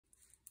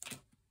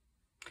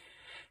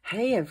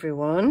Hey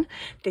everyone,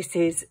 this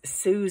is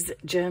Sue's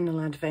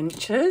Journal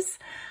Adventures.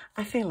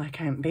 I feel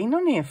like I haven't been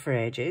on here for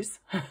ages.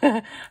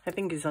 I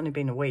think it's only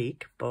been a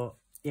week, but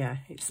yeah,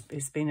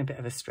 it's been a bit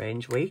of a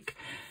strange week.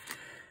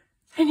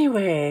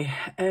 Anyway,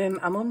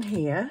 I'm on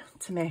here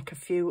to make a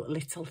few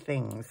little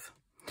things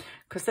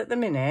because at the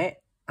minute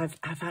I've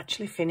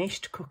actually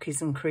finished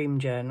Cookies and Cream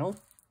Journal.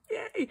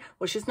 Yay!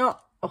 Well, she's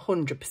not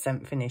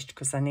 100% finished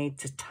because I need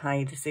to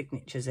tie the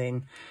signatures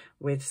in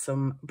with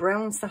some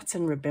brown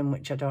satin ribbon,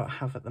 which I don't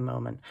have at the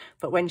moment.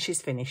 But when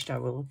she's finished, I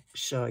will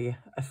show you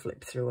a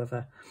flip through of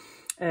her.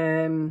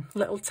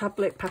 Little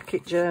tablet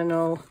packet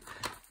journal.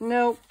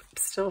 Nope,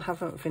 still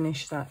haven't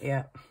finished that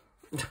yet.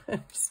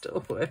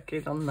 Still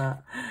working on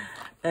that.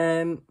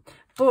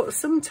 But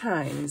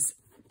sometimes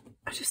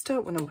I just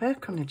don't want to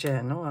work on a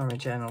journal or a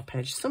journal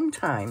page.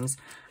 Sometimes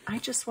I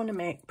just want to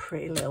make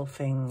pretty little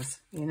things,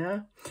 you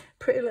know?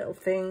 Pretty little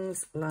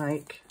things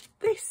like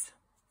this.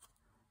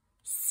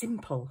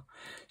 Simple.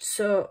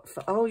 So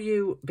for all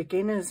you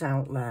beginners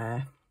out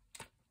there,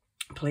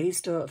 please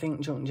don't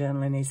think junk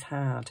journaling is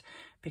hard,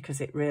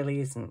 because it really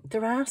isn't.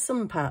 There are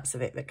some parts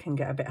of it that can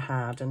get a bit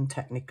hard and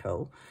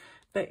technical,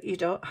 but you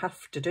don't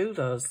have to do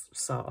those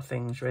sort of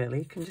things really.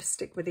 You can just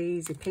stick with the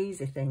easy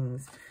peasy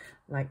things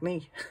like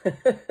me.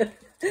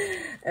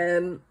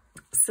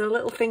 So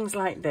little things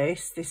like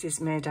this. This is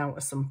made out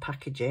of some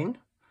packaging.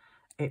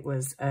 It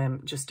was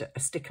just a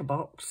sticker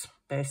box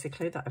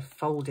basically that I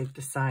folded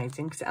the sides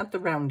in because it had the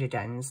rounded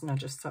ends, and I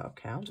just thought,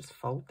 okay, I'll just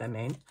fold them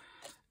in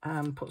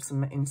and put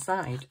some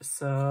inside.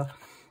 So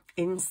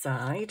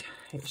inside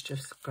it's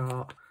just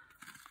got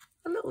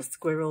a little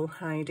squirrel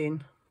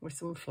hiding with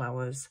some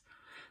flowers.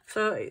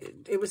 So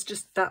it was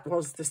just, that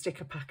was the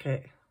sticker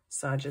packet.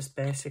 So I just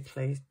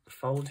basically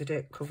folded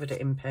it, covered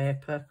it in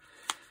paper,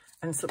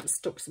 and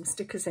stuck some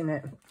stickers in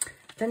it.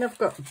 Then I've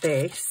got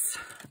this.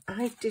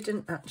 I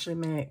didn't actually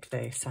make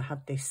this. I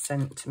had this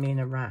sent to me in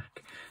a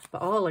rack.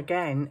 But all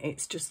again,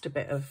 it's just a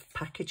bit of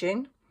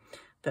packaging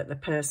that the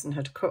person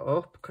had cut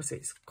up, because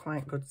it's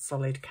quite good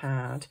solid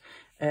card.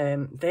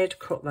 They'd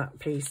cut that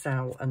piece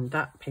out and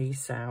that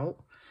piece out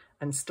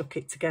and stuck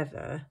it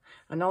together.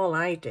 And all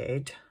I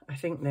did, I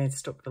think they'd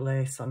stuck the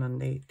lace on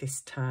and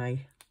this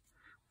tie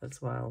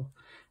as well.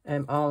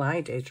 All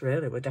I did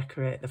really was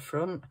decorate the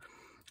front.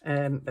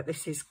 But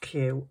this is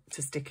cute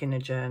to stick in a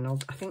journal.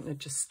 I think they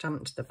just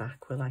stamped the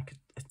back with like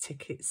a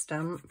ticket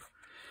stamp.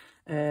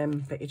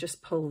 But you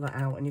just pull that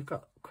out and you've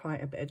got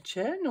quite a bit of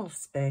journal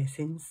space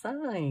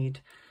inside,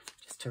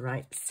 just to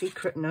write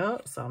secret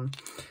notes on.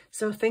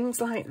 So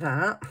things like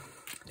that,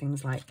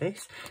 things like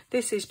this.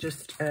 This is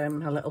just a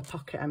little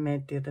pocket I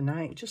made the other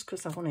night just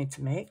because I wanted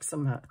to make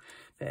some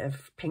bit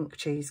of pink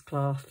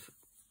cheesecloth,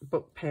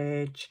 book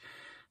page,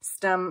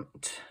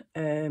 stamped,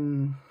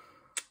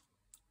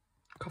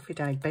 coffee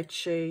dyed bed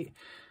sheet.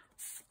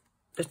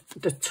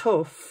 The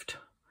tuft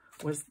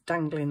was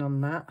dangling on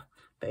that,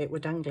 but it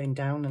was dangling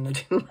down and I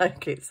didn't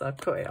like it, so I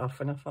cut it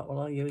off and I thought, well,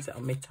 I'll use it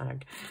on my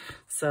tag.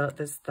 So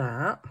there's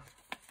that.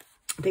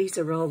 These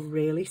are all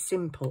really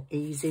simple,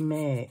 easy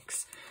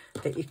makes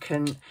that you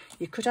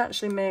could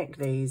actually make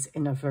these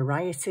in a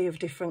variety of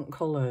different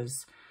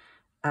colours,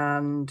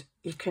 and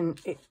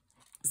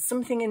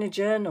something in a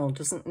journal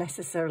doesn't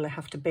necessarily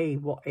have to be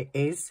what it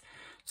is.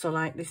 So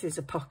like this is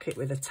a pocket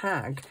with a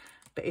tag,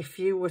 but if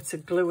you were to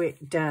glue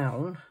it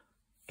down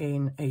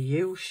in a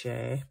U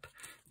shape,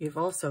 you've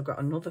also got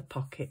another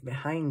pocket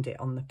behind it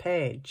on the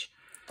page.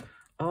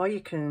 Or you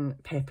can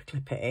paper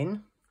clip it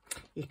in.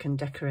 You can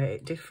decorate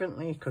it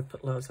differently. You could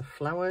put loads of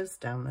flowers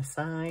down the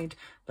side,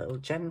 little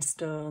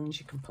gemstones.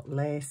 You can put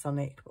lace on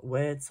it, you can put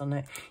words on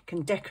it. You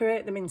can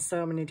decorate them in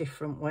so many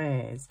different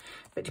ways.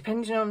 But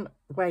depending on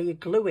where you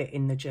glue it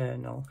in the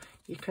journal,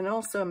 you can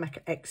also make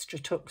extra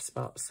tuck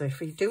spots. So if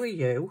you do a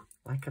U,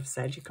 like I've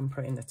said, you can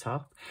put it in the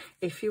top.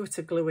 If you were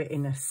to glue it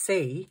in a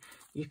C,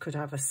 you could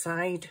have a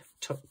side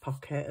tuck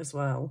pocket as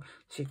well.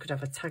 So you could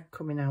have a tag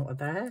coming out of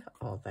there,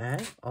 or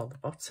the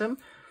bottom,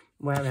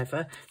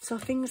 wherever. So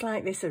things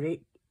like this are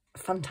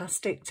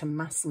fantastic to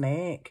mass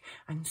make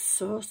and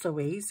so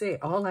easy.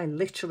 All I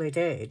literally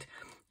did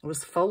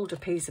was fold a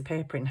piece of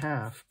paper in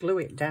half, glue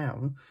it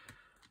down,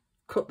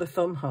 cut the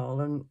thumb hole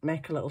and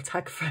make a little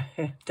tag for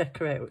it,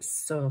 decorate.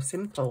 It's so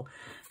simple.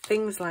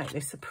 Things like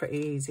this are pretty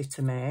easy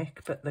to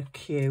make, but they're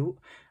cute.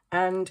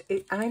 And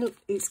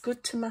it's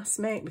good to mass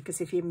make, because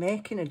if you're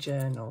making a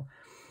journal,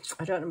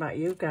 I don't know about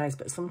you guys,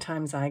 but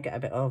sometimes I get a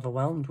bit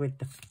overwhelmed with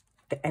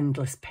the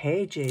endless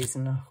pages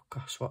and, oh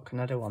gosh, what can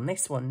I do on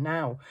this one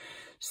now?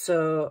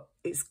 So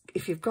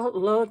if you've got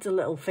loads of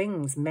little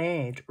things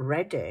made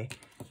ready,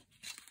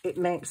 it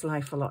makes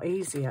life a lot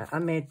easier. I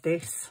made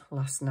this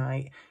last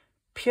night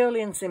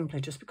purely and simply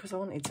just because I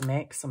wanted to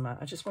make something.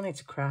 I just wanted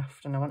to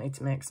craft and I wanted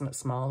to make something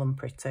small and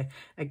pretty.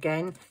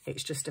 Again,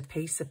 it's just a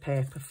piece of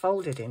paper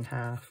folded in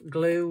half,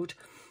 glued.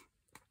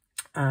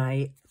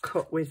 I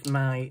cut with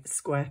my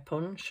square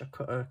punch. I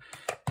cut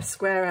a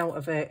square out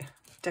of it,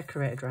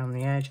 decorated around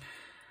the edge,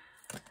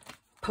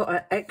 put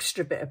an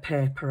extra bit of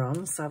paper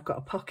on. So I've got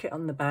a pocket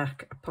on the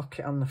back, a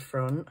pocket on the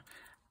front.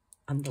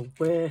 and the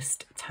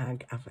worst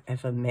tag I've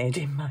ever made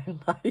in my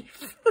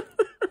life.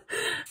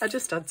 I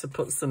just had to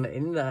put something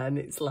in there, and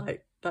it's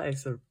like, that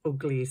is the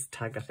ugliest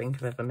tag I think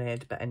I've ever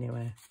made. But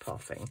anyway, poor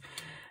thing.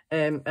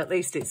 At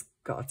least it's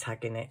got a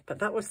tag in it. But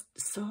that was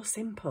so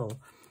simple.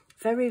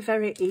 Very,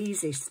 very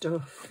easy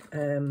stuff.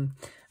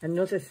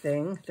 Another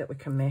thing that we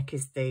can make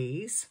is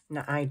these.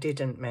 Now, I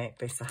didn't make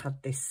this. I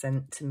had this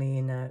sent to me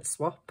in a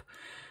swap.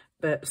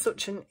 But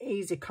such an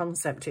easy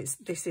concept.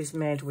 This is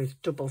made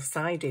with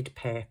double-sided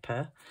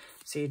paper,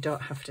 so you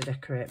don't have to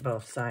decorate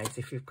both sides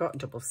if you've got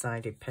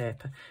double-sided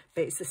paper.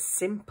 But it's a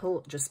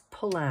simple, just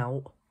pull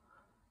out,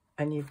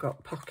 and you've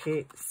got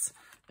pockets.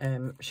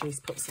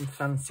 She's put some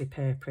fancy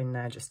paper in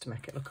there just to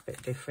make it look a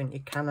bit different. You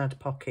can add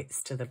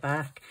pockets to the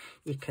back.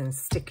 You can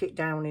stick it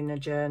down in a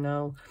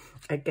journal.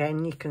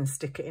 Again, you can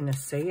stick it in a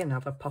C and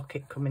have a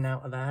pocket coming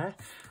out of there,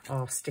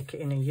 or stick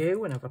it in a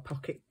U and have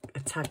a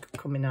tag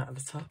coming out of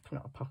the top,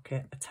 not a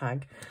pocket, a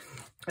tag.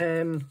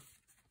 And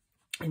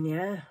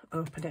yeah,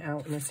 open it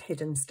out and there's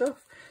hidden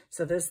stuff.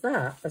 So there's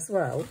that as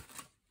well.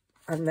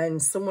 And then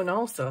someone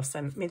also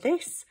sent me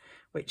this,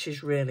 which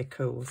is really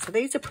cool. So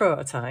these are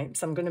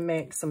prototypes. I'm going to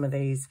make some of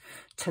these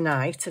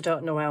tonight. I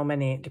don't know how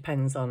many, it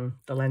depends on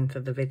the length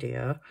of the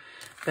video.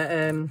 But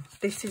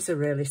this is a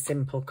really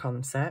simple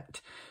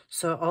concept.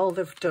 So all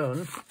they've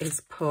done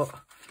is put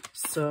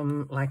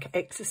some like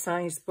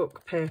exercise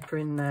book paper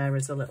in there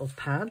as a little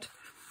pad.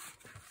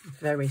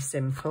 Very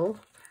simple.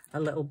 A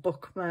little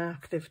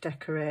bookmark they've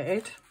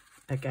decorated.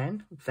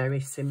 Again, very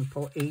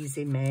simple,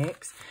 easy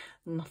makes.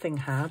 Nothing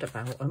hard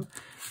about them.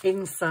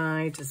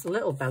 Inside there's a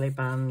little belly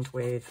band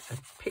with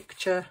a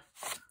picture,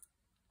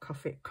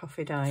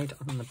 coffee dyed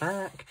on the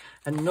back.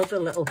 Another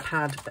little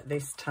pad, but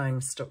this time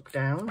stuck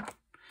down.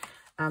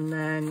 And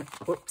then,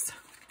 whoops,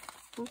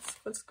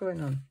 what's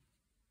going on?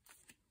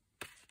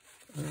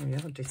 Oh,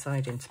 you're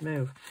deciding to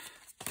move.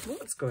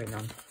 What's going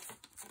on?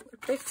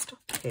 Okay, stop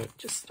it,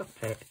 just stop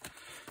it.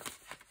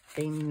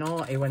 Being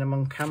naughty when I'm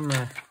on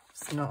camera,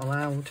 it's not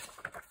allowed.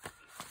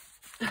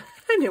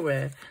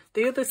 Anyway,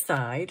 the other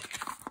side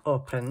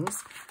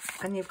opens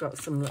and you've got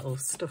some little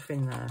stuff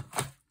in there.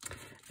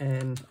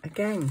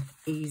 Again,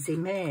 easy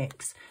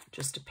makes.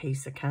 Just a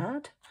piece of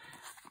card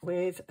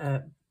with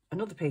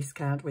another piece of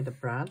card with a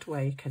brad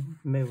where you can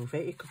move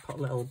it. You could put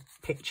a little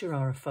picture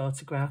or a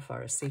photograph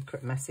or a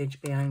secret message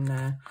behind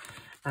there.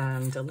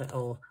 And a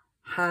little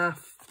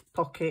half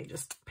pocket,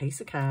 just a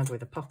piece of card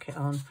with a pocket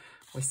on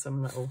with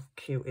some little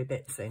cutie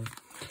bits in.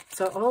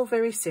 So all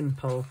very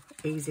simple,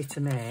 easy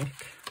to make.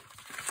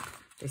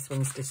 This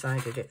one's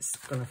decided it's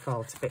going to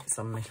fall to bits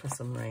on me for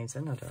some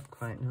reason. I don't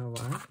quite know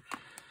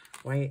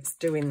why it's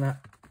doing that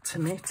to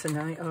me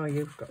tonight. Oh,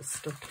 you've got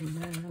stuck in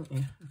there, haven't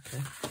you?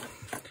 Okay.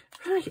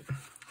 Right,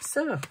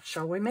 so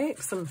shall we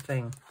make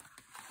something?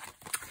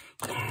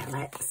 Yeah,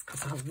 let's,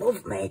 because I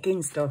love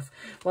making stuff.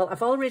 Well,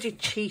 I've already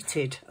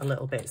cheated a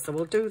little bit, so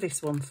we'll do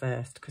this one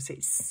first because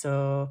it's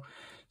so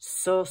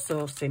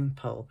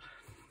simple.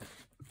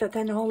 But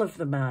then all of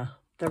them are.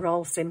 They're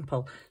all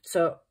simple.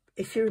 So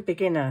if you're a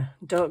beginner,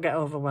 don't get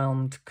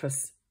overwhelmed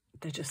because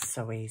they're just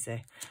so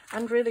easy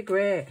and really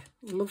great,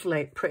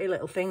 lovely, pretty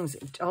little things.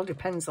 It all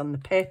depends on the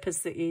papers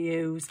that you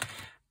use,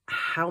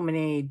 how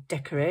many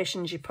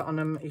decorations you put on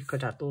them. You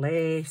could add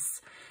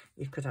lace,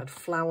 you could add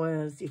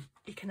flowers,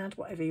 you can add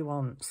whatever you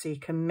want. So you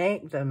can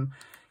make them,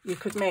 you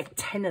could make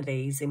 10 of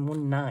these in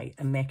one night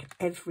and make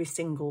every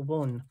single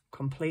one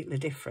completely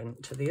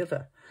different to the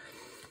other.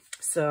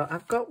 So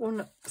I've got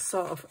one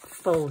sort of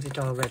folded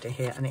already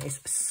here, and it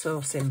is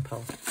so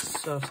simple,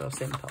 so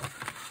simple.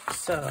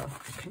 So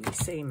can you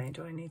see me?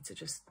 Do I need to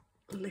just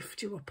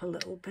lift you up a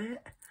little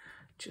bit?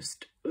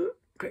 Just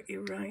get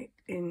you right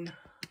in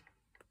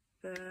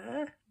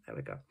there. There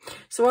we go.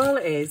 So all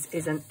it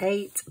is an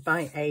 8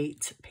 by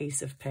 8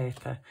 piece of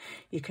paper.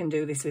 You can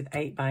do this with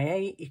 8 by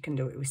 8. You can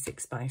do it with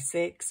 6 by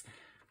 6.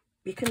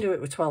 You can do it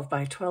with 12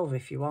 by 12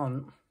 if you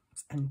want.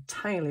 It's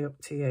entirely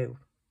up to you.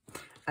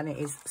 And it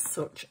is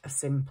such a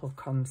simple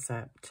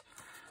concept.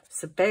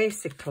 So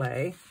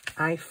basically,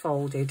 I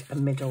folded a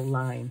middle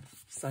line.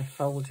 So I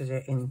folded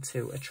it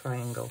into a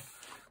triangle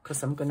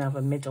because I'm going to have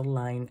a middle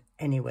line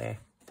anyway.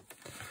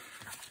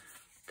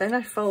 Then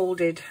I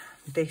folded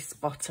this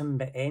bottom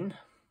bit in.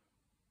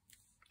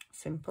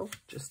 Simple,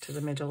 just to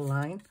the middle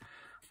line.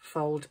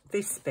 Fold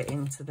this bit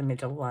into the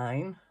middle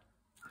line.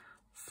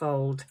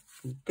 Fold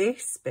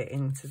this bit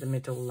into the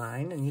middle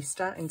line. And you're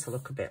starting to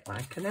look a bit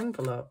like an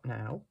envelope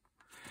now.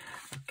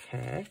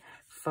 Okay,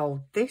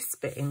 fold this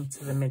bit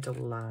into the middle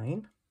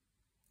line,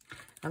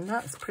 and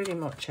that's pretty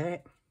much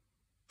it.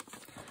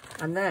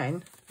 And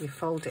then you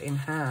fold it in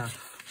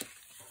half.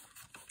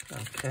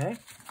 Okay,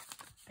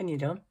 and you're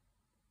done.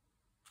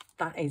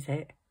 That is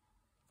it.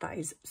 That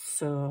is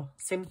so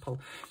simple.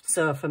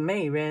 So for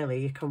me,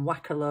 really, you can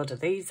whack a load of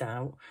these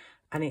out,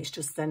 and it's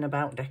just then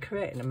about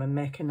decorating them and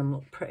making them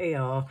look pretty,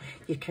 or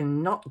you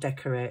can not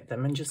decorate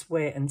them and just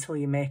wait until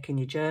you're making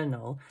your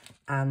journal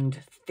and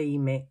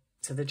theme it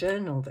to the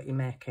journal that you're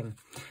making.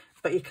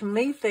 But you can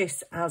leave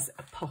this as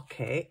a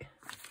pocket,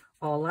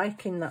 or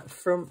like in that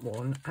front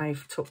one,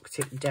 I've tucked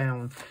it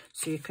down.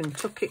 So you can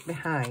tuck it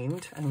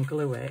behind and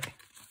glue it,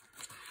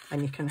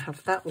 and you can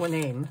have that one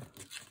in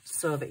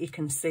so that you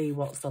can see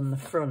what's on the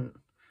front,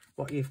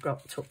 what you've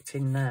got tucked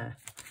in there.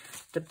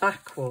 The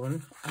back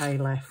one I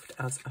left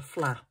as a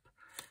flap.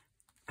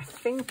 I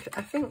think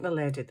the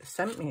lady that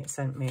sent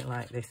me it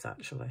like this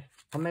actually,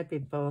 or maybe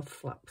both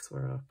flaps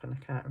were open,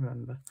 I can't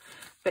remember.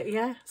 But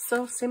yeah,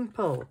 so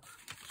simple.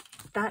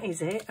 That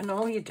is it, and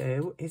all you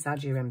do is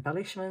add your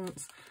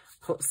embellishments,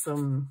 put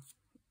some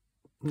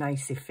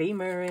nice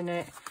ephemera in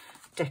it,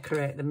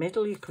 decorate the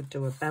middle. You could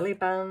do a belly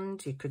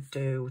band, you could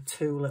do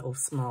 2 little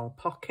small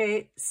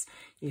pockets,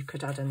 you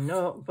could add a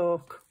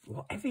notebook,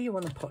 whatever you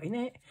want to put in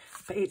it.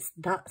 But it's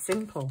that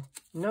simple.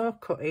 No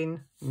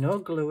cutting, no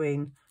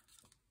gluing.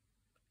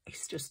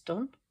 It's just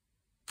done.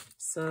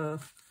 So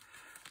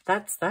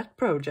that's that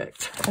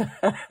project.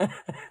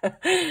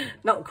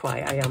 Not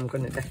quite. I am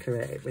going to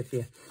decorate it with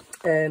you.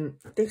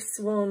 This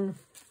one,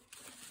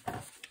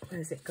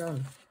 where's it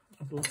gone?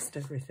 I've lost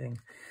everything.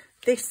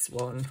 This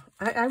one,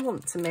 I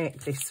want to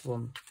make this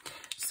one.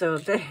 So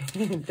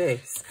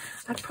this,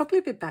 I'd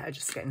probably be better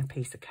just getting a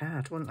piece of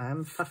card, wouldn't I?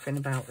 I'm faffing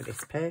about with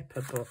this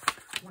paper, but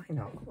why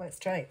not? Let's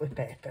try it with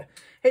paper.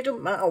 It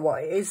doesn't matter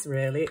what it is,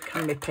 really. It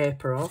can be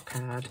paper or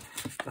card.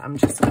 But I'm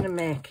just going to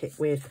make it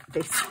with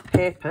this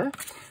paper,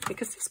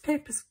 because this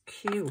paper's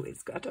cute.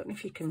 It's got, I don't know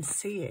if you can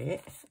see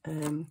it.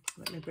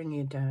 Let me bring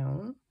you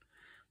down.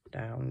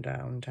 Down,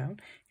 down, down.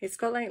 It's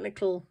got like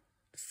little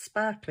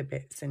sparkly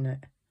bits in it.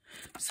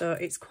 So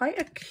it's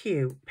quite a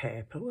cute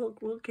paper.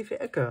 We'll give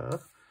it a go.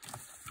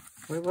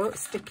 We won't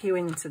stick you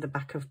into the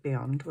back of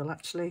Beyond. We'll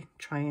actually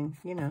try and,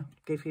 you know,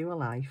 give you a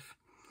life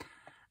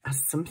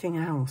as something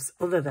else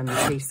other than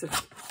a piece of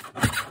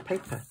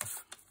paper.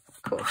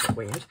 Cut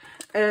weird.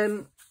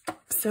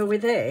 So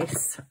with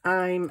this,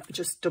 I'm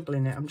just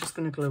doubling it. I'm just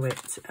going to glue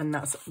it, and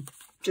that's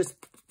just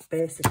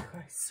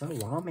basically, it's so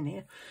warm in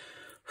here.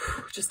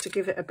 Just to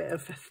give it a bit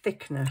of a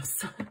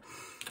thickness.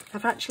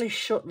 I've actually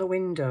shut the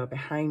window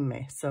behind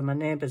me so my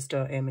neighbours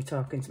don't hear me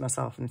talking to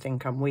myself and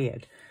think I'm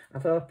weird.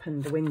 I've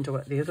opened the window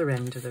at the other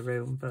end of the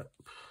room, but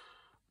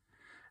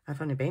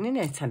I've only been in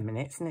here 10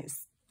 minutes and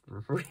it's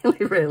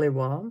really, really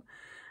warm.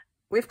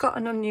 We've got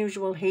an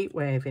unusual heat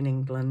wave in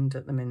England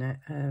at the minute.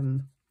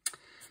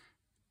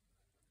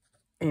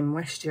 In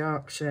West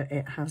Yorkshire,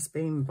 it has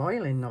been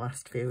boiling the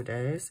last few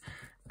days.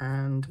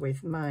 And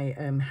with my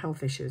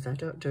health issues, I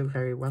don't do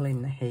very well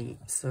in the heat,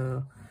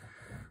 so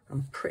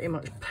I'm pretty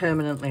much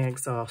permanently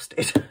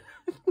exhausted.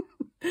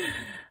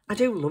 I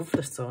do love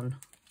the sun.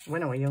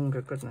 When I was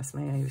younger, goodness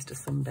me, I used to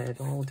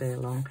sunbathe all day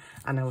long,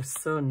 and I was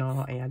so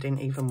naughty. I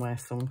didn't even wear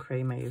sun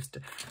cream. I used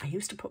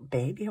to put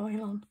baby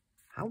oil on.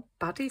 How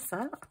bad is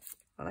that?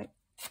 Like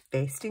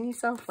basting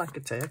yourself like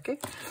a turkey.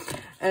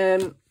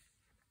 I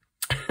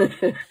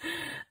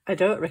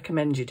don't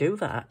recommend you do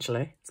that,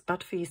 actually. It's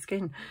bad for your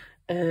skin.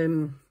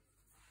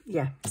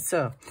 Yeah,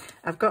 so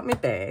I've got my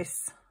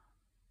base.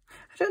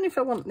 I don't know if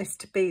I want this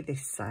to be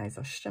this size,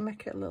 or should I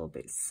make it a little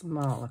bit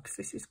smaller, because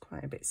this is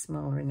quite a bit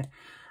smaller in it.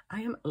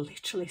 I am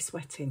literally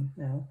sweating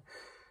now.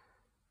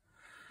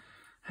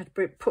 I'd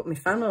put my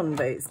fan on,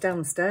 but it's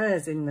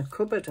downstairs in the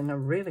cupboard and I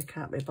really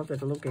can't be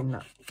bothered lugging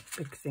that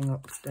big thing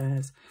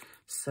upstairs.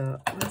 So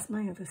where's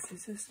my other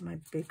scissors? My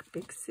big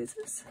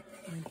scissors?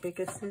 My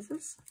bigger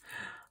scissors?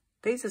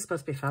 These are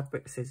supposed to be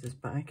fabric scissors,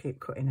 but I keep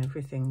cutting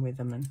everything with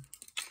them and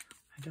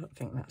I don't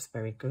think that's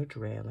very good,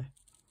 really.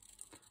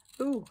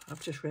 Oh,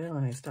 I've just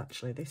realised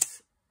actually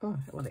this, oh,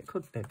 well it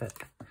could be, but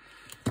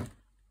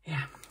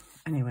yeah,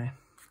 anyway.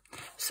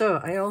 So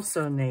I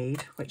also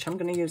need, which I'm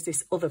going to use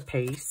this other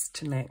piece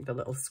to make the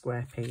little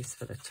square piece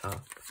for the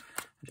top.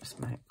 I just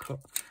might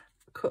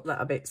cut that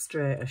a bit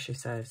straighter, she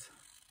says.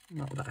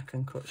 Not that I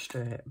can cut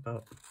straight,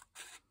 but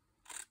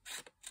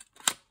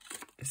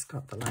it's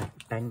got the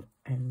like bent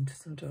end,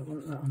 so I don't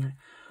want that on it.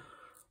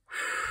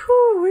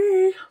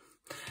 Whew-wee.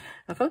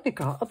 I've only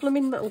got a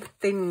blooming little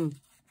thin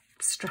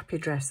strappy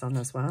dress on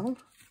as well.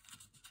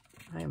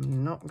 I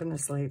am not going to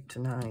sleep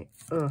tonight.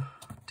 Oh,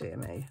 dear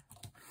me.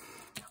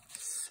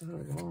 So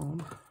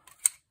warm.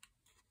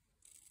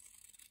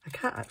 I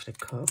can't actually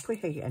cope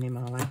with heat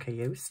anymore like I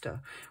used to.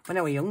 When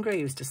I was younger, I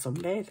used to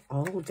sunbathe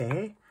all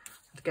day.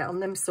 I'd get on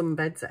them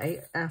sunbeds at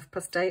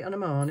 8:30 in the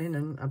morning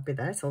and I'd be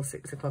there till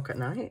 6 o'clock at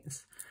night.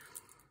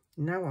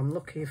 Now I'm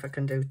lucky if I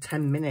can do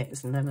 10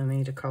 minutes and then I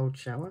need a cold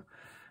shower.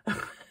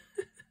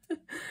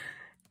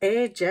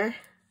 Age, eh?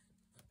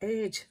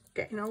 Age.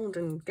 Getting old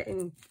and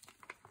getting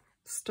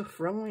stuff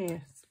wrong with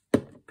you.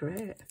 It's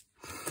great.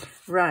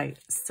 Right,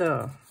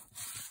 so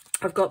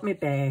I've got my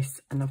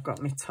base and I've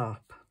got my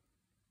top.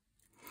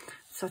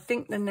 So I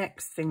think the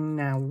next thing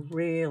now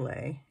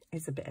really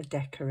is a bit of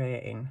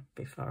decorating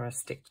before I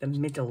stick the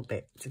middle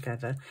bit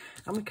together.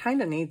 And we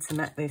kind of need to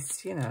make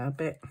this, you know, a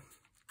bit,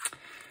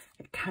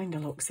 it kind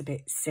of looks a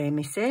bit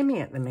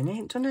samey at the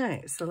minute, doesn't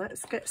it? So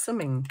let's get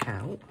some ink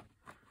out.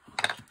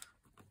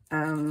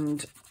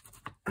 And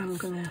I'm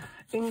going to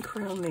ink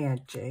around the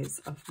edges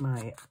of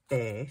my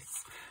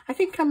base. I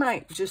think I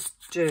might just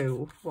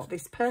do what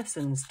this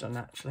person's done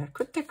actually. I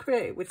could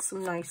decorate it with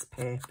some nice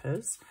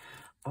papers,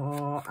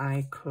 or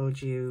I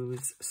could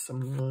use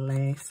some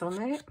lace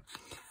on it,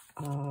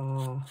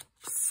 or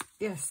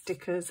yeah,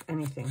 stickers,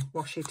 anything.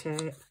 Washi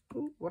tape.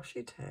 Ooh,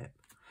 washi tape.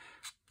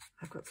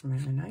 I've got some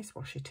really nice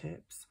washi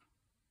tapes.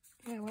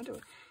 Yeah, why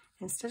don't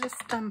instead of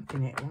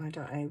stamping it, why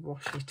don't I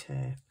washi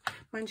tape?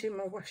 Mind you,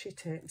 my washi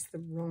tape's the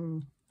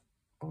wrong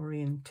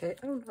orientation.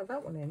 Oh no,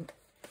 that one ain't.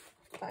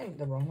 That ain't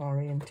the wrong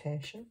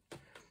orientation.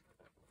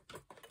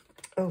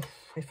 Oh,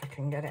 if I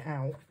can get it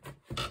out.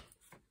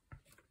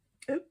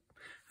 Oh,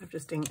 I've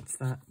just inked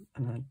that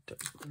and I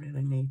don't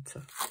really need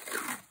to.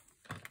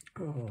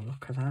 Oh,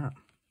 look at that.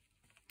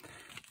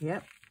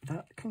 Yep,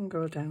 that can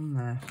go down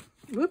there.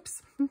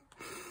 Whoops.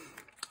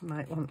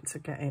 Might want to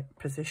get it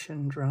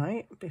positioned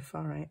right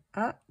before I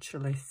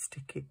actually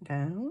stick it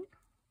down.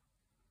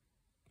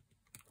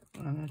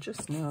 And I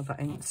just know that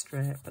ain't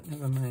straight, but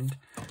never mind.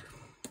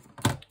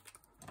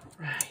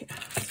 Right,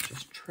 let's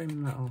just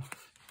trim that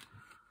off.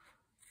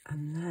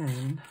 And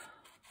then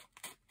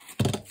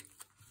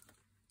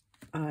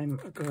I'm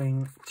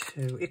going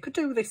to, you could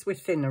do this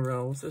with thinner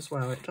rolls as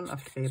well. It doesn't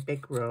have to be a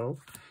big roll.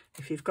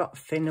 If you've got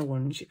thinner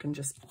ones, you can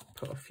just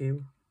put a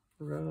few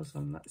rows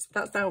on.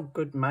 That's how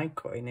good my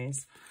cutting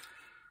is.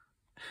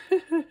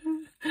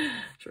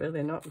 It's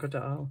really not good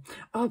at all.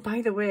 Oh,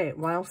 by the way,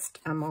 whilst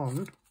I'm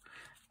on,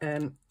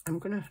 I'm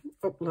going to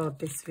upload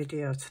this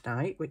video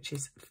tonight, which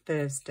is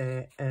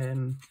Thursday. I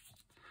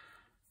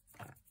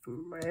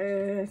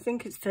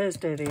think it's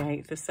Thursday the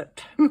 8th of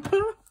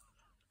September.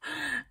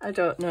 I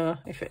don't know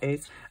if it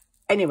is.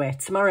 Anyway,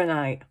 tomorrow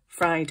night,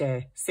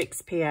 Friday,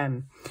 6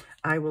 p.m,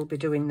 I will be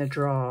doing the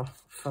draw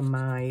for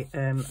my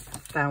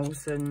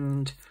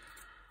 1,000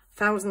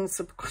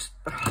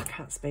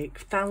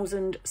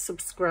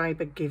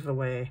 subscriber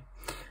giveaway.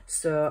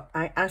 So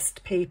I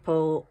asked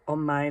people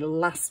on my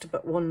last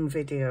but one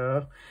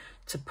video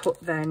to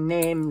put their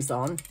names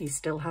on. You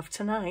still have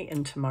tonight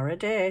and tomorrow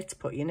day to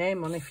put your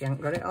name on if you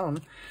haven't got it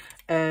on.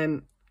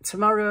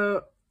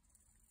 Tomorrow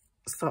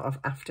sort of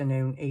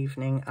afternoon,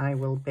 evening, I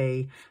will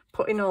be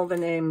putting all the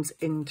names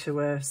into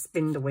a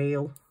spin the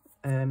wheel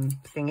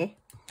thingy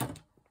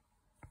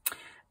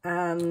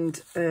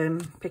and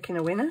picking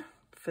a winner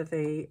for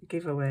the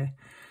giveaway.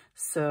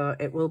 So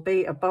it will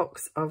be a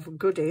box of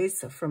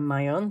goodies from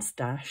my own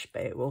stash,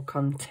 but it will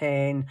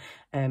contain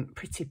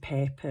pretty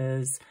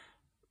papers,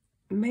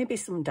 maybe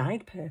some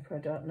dyed paper, I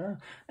don't know,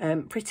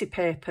 pretty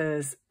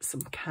papers,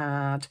 some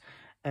card,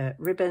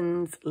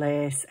 ribbons,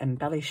 lace,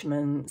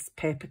 embellishments,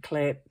 paper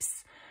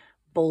clips,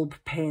 bulb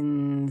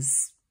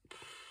pins,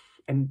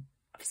 I've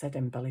said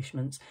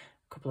embellishments,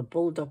 a couple of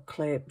bulldog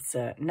clips,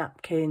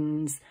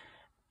 napkins,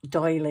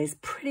 doilies,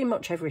 pretty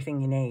much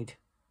everything you need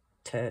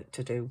to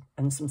do,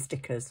 and some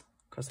stickers,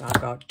 because I've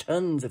got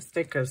tons of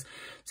stickers.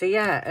 So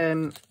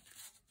yeah,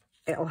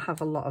 it'll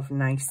have a lot of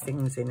nice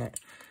things in it.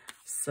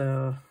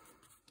 So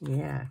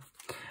yeah,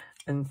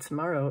 and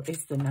tomorrow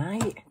is the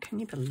night. Can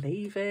you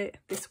believe it?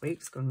 This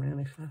week's gone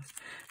really fast.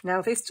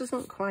 Now this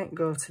doesn't quite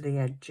go to the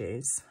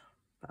edges,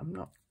 but I'm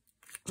not,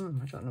 I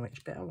don't know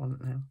which bit I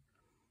want now.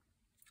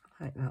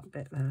 I like that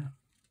bit there.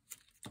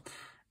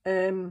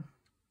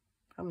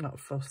 I'm not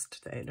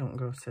fussed that it don't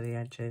go to the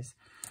edges,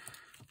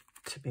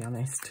 to be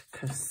honest,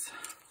 because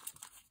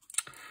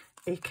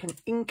I can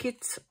ink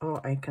it,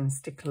 or I can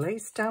stick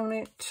lace down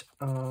it,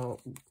 or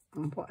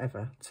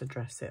whatever to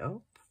dress it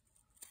up.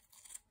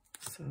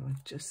 So I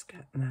just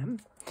get them.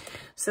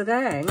 So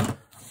then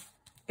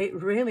it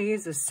really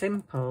is as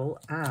simple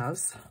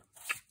as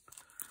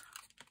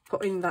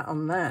putting that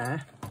on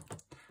there.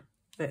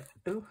 But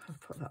oh, I've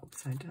put that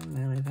upside down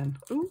nearly then.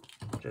 Oh,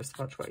 just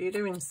watch what you're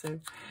doing,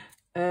 Sue.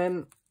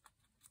 That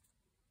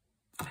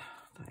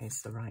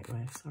is the right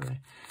way, sorry.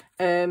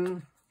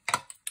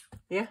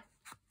 Yeah,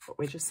 but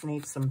we just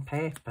need some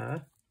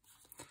paper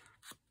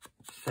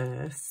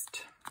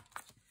first.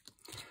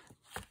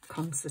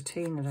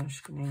 Concertina, I'm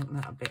just going to ink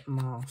that a bit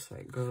more so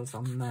it goes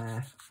on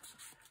there.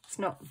 It's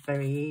not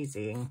very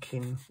easy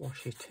inking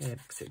washi tape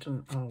because it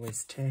doesn't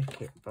always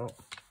take it, but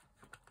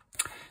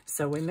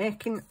so we're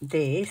making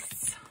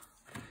this.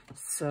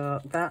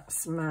 So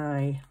that's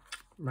my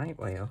right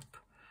way up.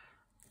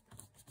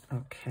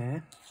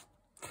 Okay.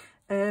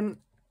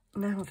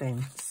 Now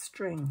then,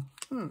 string.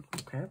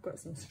 Okay, I've got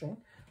some string.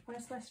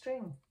 Where's my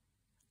string?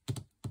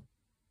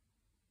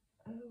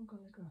 Oh,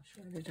 golly gosh,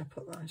 where did I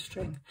put that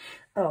string?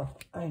 Oh,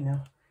 I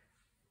know.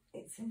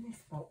 It's in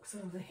this box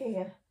over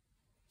here.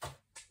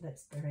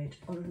 That's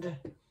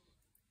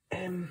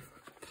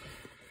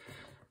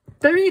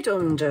buried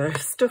under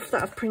stuff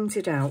that I've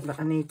printed out that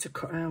I need to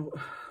cut out.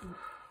 Oh,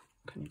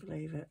 can you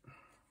believe it?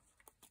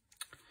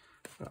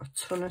 I've got a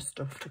ton of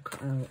stuff to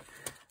cut out.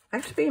 I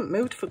have to be in the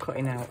mood for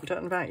cutting out. I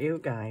don't know about you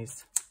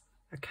guys.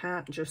 I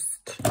can't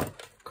just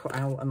cut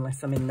out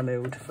unless I'm in the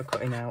mood for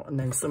cutting out, and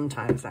then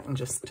sometimes I can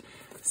just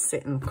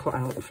sit and cut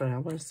out for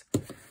hours.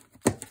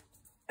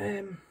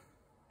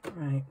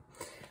 Right.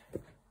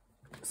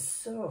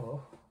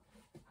 So,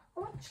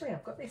 Oh, actually,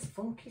 I've got this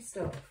funky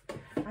stuff.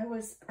 I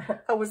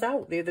was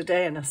out the other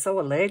day and I saw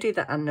a lady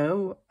that I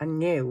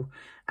knew,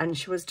 and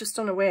she was just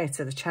on her way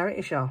to the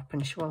charity shop,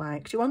 and she was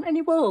like, "Do you want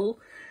any wool?"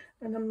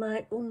 And I'm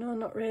like, "Oh, no,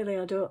 not really.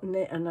 I don't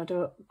knit and I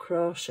don't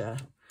crochet."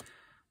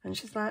 And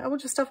she's like, "I will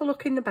just have a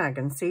look in the bag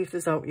and see if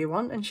there's what you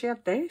want." And she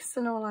had this,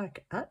 and I was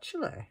like,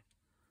 actually,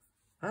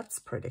 that's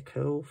pretty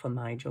cool for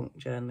my junk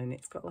journaling.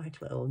 It's got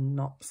like little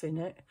knots in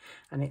it,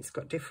 and it's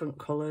got different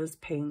colours,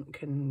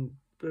 pink and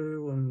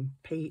blue and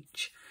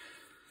peach.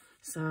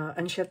 So,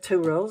 and she had 2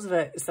 rolls of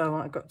it, so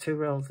I got 2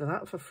 rolls of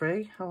that for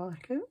free. I was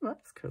like, oh,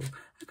 that's cool.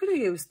 I could have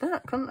used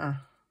that, couldn't I?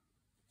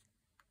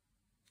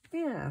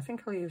 Yeah, I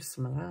think I'll use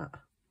some of that,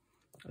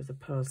 as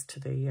opposed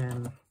to the,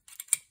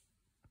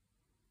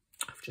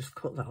 I've just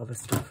cut that other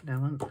stuff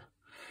now, haven't I?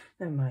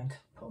 Never mind,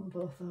 put them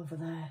both over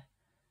there.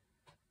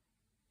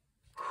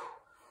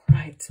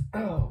 Right,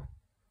 oh,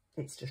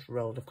 it's just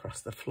rolled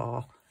across the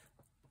floor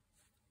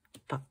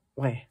that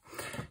way.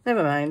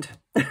 Never mind.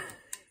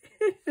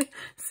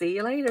 See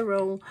you later,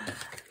 roll.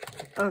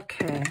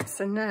 Okay,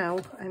 so now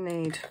I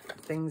need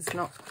things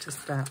not to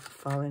start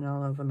falling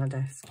all over my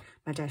desk.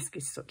 My desk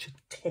is such a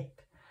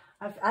tip.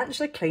 I've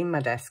actually cleaned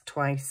my desk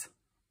twice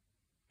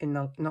in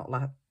the,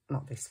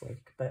 not this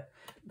week, but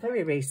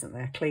very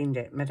recently. I cleaned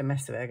it, made a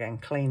mess of it again,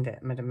 cleaned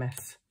it, made a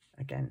mess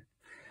again.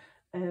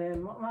 What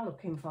am I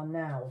looking for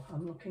now?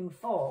 I'm looking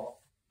for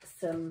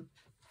some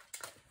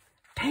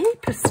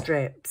paper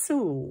strips.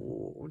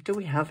 Ooh, do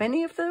we have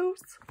any of those?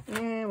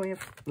 Yeah, we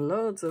have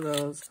loads of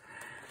those.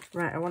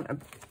 Right, I want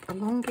a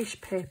longish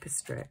paper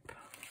strip.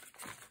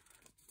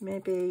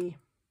 Maybe,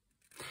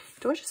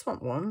 do I just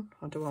want 1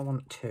 or do I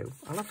want 2?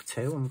 I'll have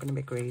 2, I'm going to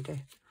be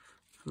greedy.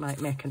 I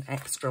might make an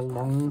extra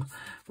long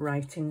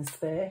writing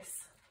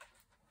space.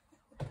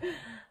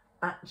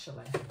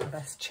 Actually, I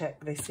best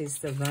check this is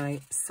the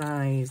right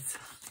size.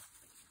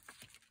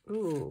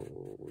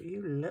 Ooh,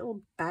 you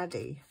little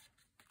baddie.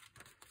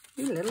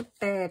 You little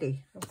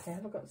baddie. Okay,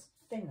 have I got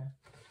thinner?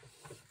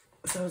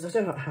 So as I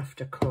don't have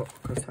to cut,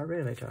 because I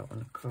really don't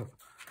want to cut.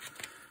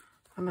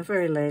 I'm a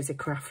very lazy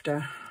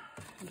crafter.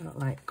 I don't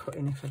like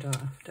cutting if I don't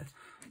have to.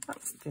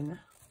 That's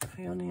thinner.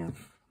 I only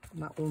have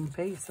that 1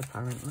 piece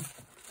apparently.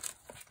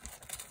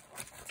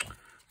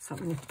 So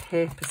many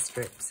paper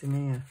strips in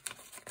here.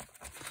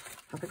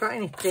 Have I got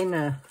any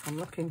thinner? I'm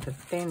looking for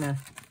thinner.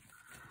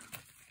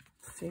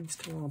 Seems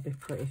to all be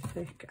pretty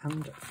thick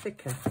and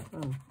thicker.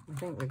 Oh, I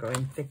think we're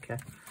going thicker.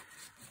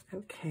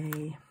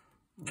 Okay.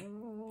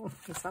 Oh,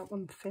 is that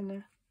one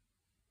thinner?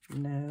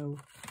 No.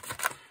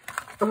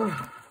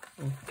 Oh,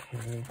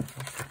 okay.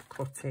 I'll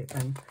cut it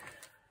then.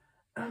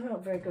 I'm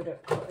not very good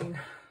at cutting,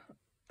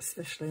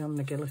 especially on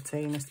the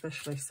guillotine,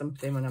 especially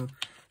something when I'm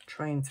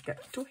trying to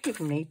get... Do I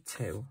even need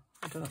to?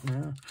 I don't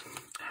know.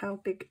 How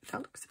big?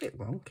 That looks a bit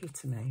wonky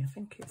to me. I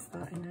think it's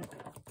that in it.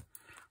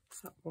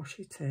 It's that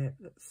washi tape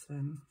that's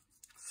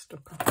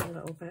stuck up a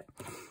little bit.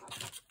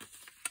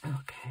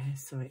 Okay,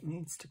 so it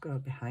needs to go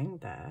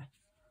behind there.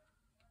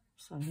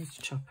 So I need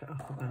to chop it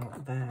off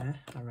about there,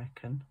 I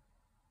reckon.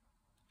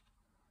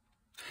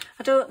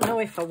 I don't know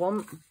if I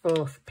want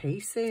both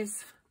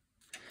pieces,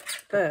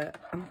 but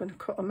I'm going to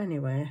cut them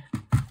anyway,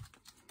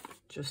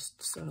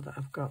 just so that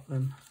I've got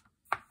them.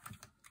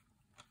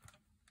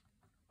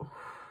 Oh,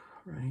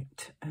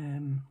 right,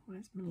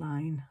 where's my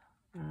line?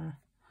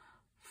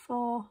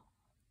 4,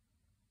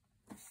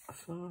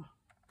 4,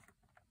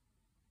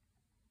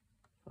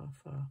 4,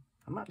 4.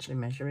 I'm actually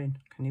measuring,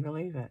 can you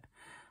believe it?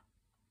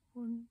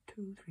 1,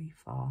 2, 3,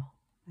 4,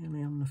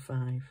 nearly on the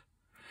 5.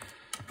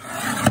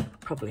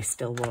 Probably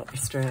still won't be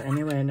straight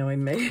anyway,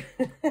 knowing me.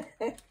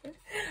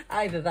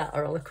 Either that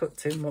or I'll have cut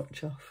too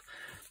much off,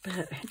 but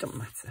it don't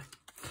matter.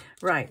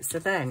 Right, so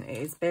then it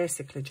is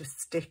basically just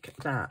stick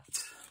that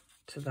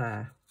to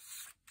there.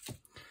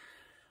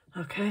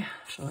 Okay,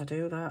 shall I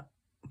do that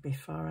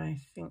before I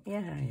think?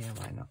 Yeah,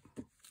 why not?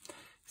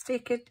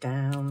 Stick it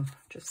down,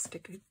 just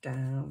stick it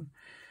down.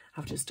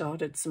 I've just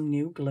ordered some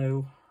new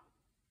glue.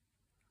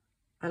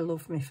 I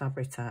love my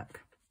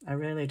Fabri-Tac. I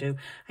really do.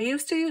 I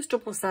used to use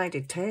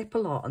double-sided tape a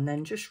lot, and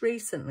then just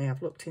recently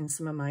I've looked in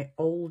some of my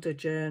older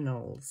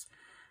journals,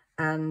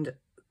 and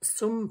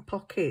some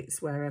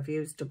pockets where I've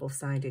used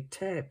double-sided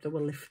tape, they were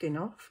lifting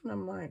off, and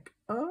I'm like,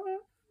 oh,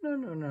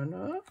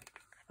 no.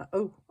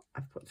 Oh,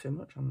 I've put too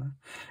much on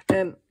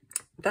there.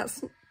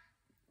 That's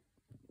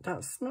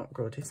not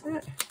good, is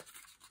it?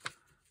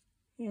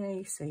 Yeah,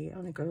 you see, it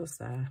only goes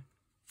there.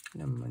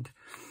 Never mind.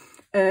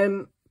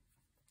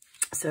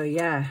 So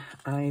yeah,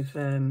 I've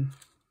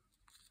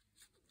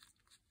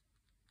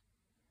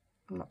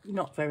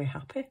not very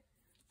happy.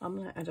 I'm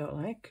like, I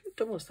don't like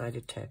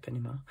double-sided tape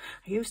anymore.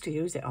 I used to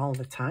use it all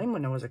the time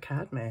when I was a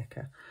card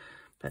maker,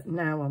 but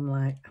now I'm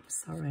like, I'm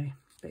sorry,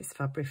 it's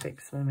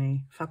Fabri-Fix for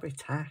me.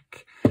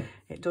 Fabri-Tac,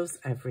 it does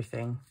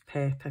everything.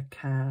 Paper,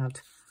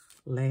 card,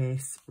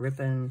 lace,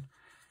 ribbon,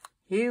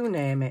 you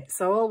name it.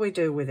 So all we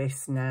do with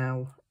this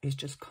now is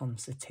just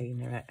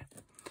concertina it.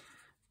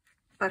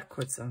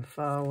 Backwards and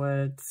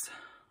forwards,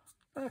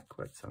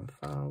 backwards and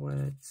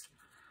forwards.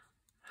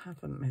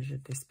 haven't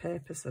measured this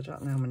paper, so I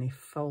don't know how many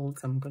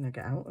folds I'm going to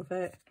get out of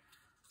it,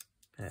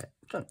 but it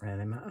doesn't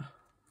really matter,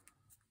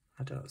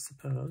 I don't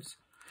suppose.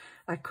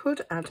 I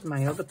could add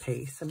my other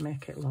piece and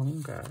make it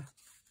longer.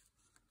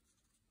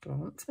 Do I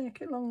want to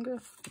make it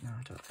longer? No,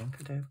 I don't think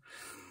I do.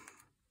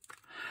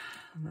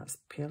 And that's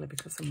purely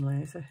because I'm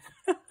lazy.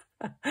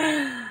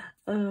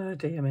 Oh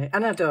dear me.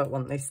 And I don't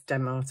want this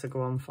demo to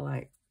go on for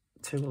like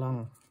too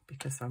long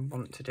because I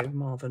want to do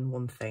more than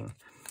one thing.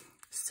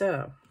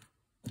 So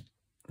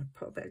I'll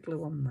put a bit of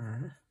glue on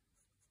there,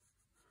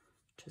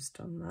 just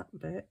on that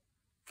bit.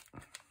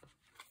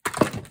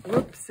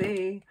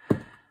 Whoopsie.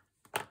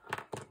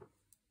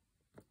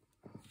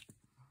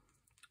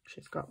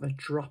 She's got the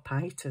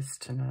drop-itis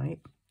tonight.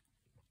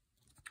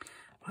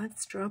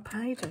 What's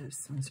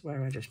drop-itis? That's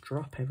where I just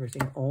drop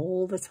everything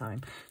all the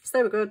time. So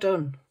there we go,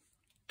 done.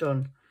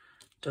 Done.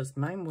 Does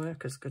mine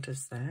work as good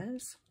as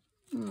theirs?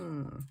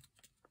 Well,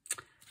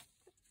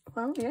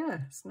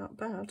 yeah, it's not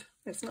bad.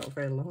 It's not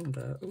very long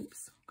though.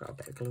 Oops, got a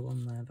bit of glue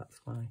on there,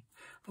 that's why.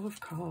 Oh, of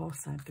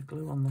course, I had the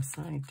glue on the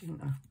side,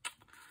 didn't I?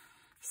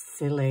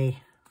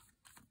 Silly.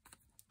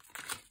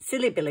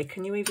 Silly Billy,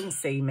 can you even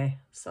see me?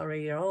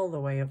 Sorry, you're all the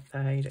way up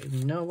there. You don't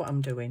even know what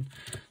I'm doing.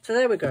 So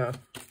there we go.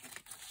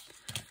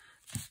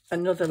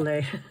 Another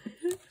lady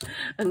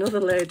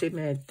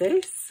made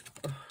this.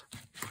 Oh,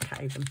 I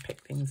can't even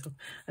pick things up.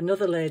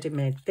 Another lady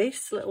made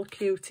this little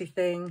cutie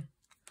thing.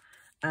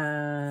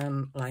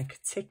 Like a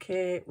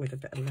ticket with a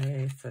bit of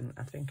lace, and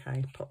I think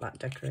I put that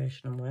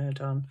decoration and word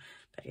on.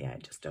 But yeah,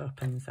 it just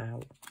opens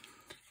out.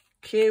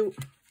 Cute.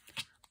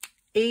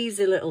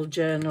 Easy little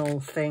journal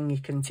thing. You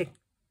can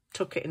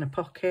tuck it in a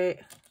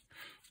pocket.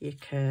 You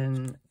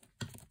can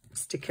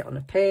stick it on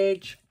a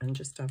page and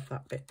just have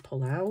that bit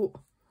pull out.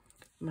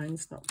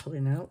 Mine's not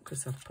pulling out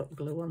because I've put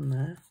glue on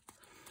there.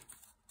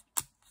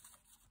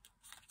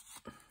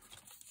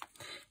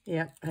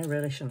 Yeah, I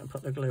really shouldn't have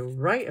put the glue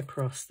right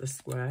across the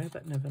square,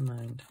 but never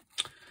mind.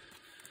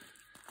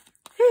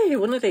 Hey,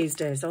 one of these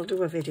days I'll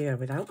do a video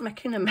without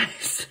making a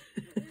mess.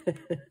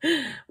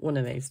 One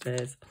of these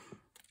days.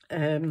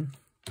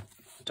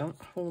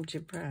 Don't hold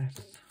your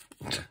breath.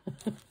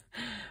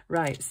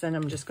 Right, so then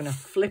I'm just going to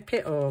flip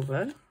it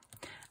over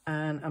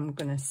and I'm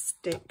going to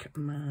stick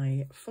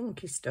my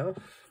funky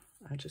stuff.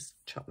 I just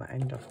chop that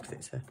end off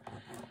because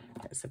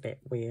it's a bit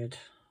weird.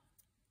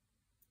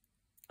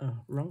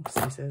 Oh, wrong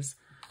scissors.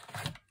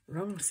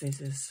 Wrong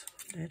scissors.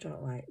 They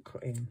don't like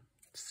cutting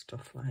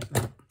stuff like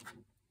that.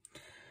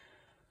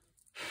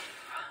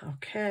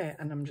 Okay,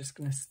 and I'm just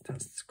going to...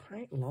 That's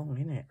quite long,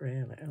 isn't it,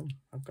 really? Oh,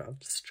 I've got a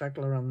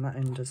straggler on that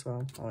end as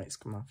well. Oh, it's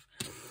come off.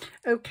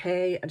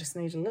 Okay, I just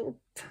need a little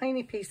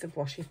tiny piece of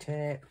washi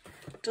tape.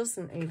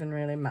 Doesn't even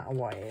really matter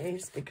what it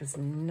is because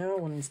no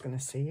one's going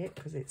to see it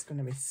because it's going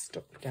to be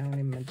stuck down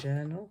in my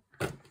journal.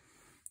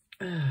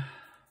 I'll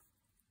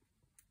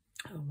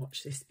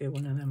watch this be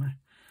one of them. I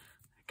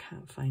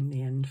can't find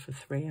the end for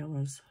 3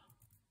 hours.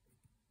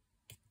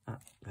 Ah,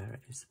 there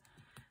it is.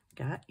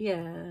 Got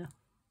ya.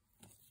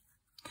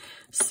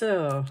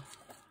 So,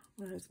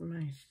 where's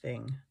my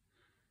thing?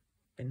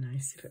 Be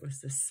nice if it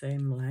was the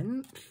same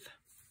length.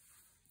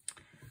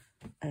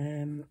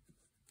 And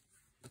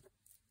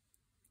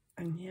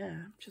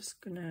yeah,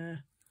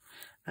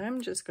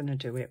 I'm just gonna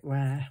do it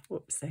where,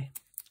 whoopsie,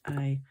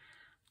 I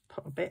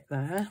put a bit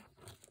there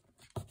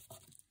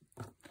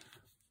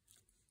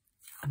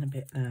and a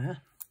bit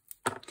there.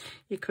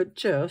 You could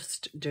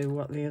just do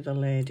what the other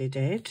lady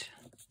did.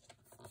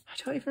 I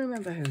don't even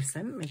remember who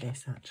sent me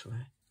this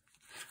actually.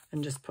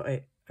 And just put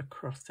it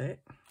across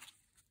it.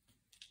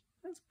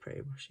 That's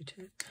pretty washi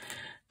tape.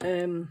 I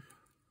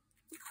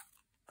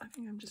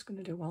think I'm just going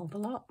to do all the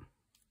lot.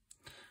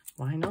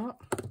 Why not?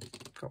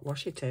 Got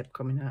washi tape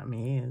coming out of my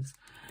ears.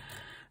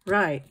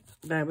 Right,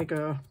 there we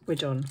go. We're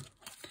done.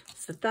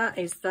 So that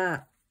is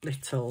that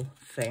little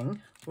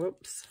thing.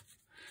 Whoops.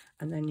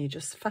 And then you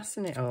just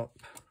fasten it up.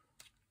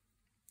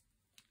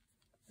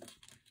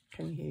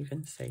 Can you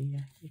even see?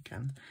 Yeah, you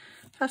can.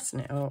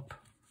 Fasten it up.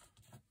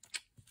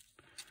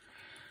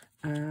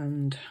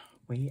 And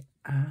we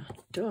are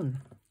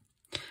done.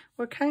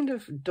 We're kind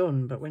of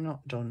done, but we're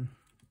not done.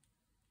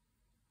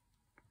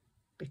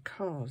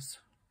 Because,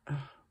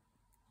 oh,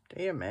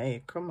 dear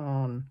me, come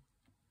on.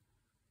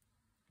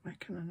 Why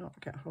can I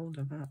not get hold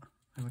of that?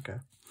 There we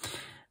go.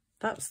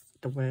 That's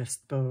the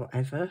worst bow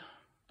ever.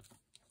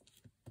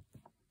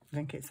 I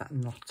think it's that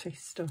knotty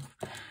stuff.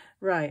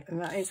 Right, and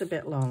that is a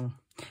bit long.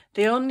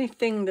 The only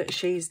thing that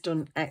she's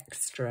done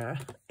extra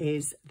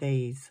is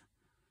these.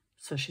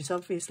 So she's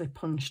obviously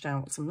punched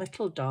out some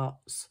little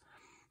dots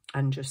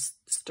and just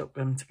stuck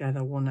them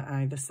together, one at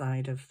either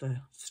side of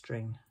the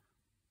string.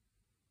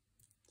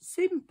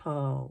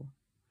 Simple.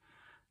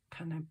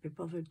 Can I be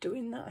bothered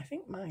doing that? I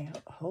think my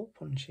hole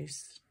punch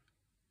is...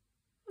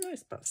 No,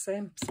 it's about the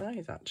same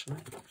size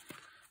actually.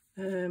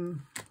 But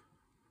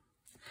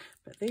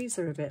these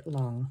are a bit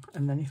long.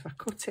 And then if I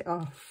cut it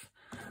off,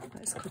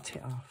 let's cut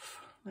it off.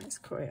 Let's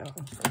cut it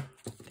off.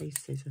 These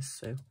scissors,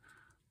 so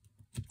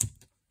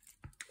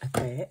a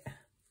bit.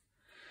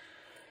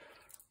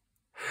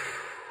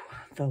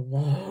 the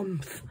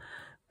warmth.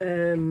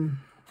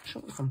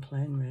 Shouldn't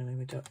complain really.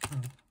 We don't.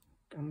 Oh,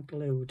 I'm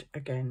glued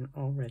again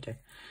already.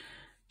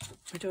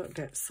 We don't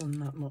get sun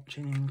that much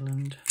in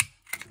England.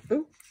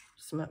 Oh,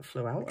 something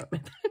flew out at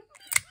me.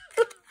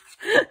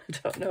 I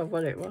don't know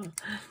what it was.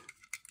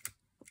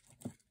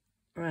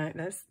 Right,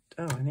 let's.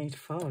 Oh, I need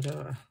 4,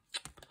 don't I?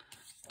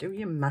 Do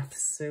your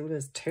maths, Sue.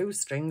 There's 2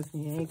 strings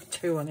and you need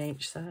 2 on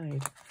each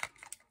side.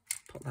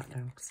 Put that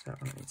down because I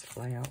don't want it to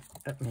fly out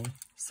at me.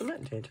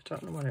 Something did. I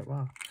don't know what it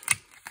was.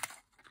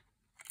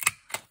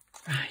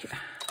 Right.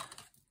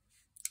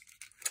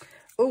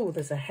 Oh,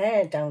 there's a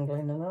hair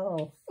dangling and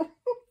all. Do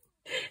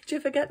you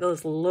ever get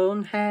those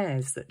lone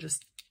hairs that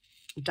just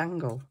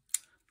dangle?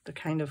 They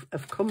kind of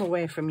have come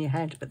away from your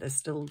head, but they're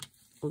still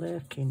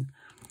lurking.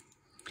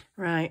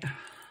 Right.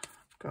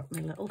 I've got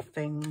my little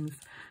things.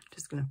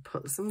 Just going to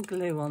put some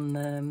glue on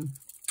them.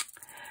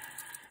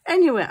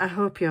 Anyway, I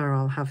hope you're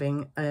all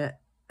having a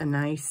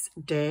nice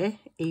day,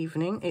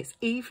 evening. It's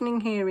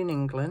evening here in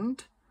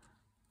England.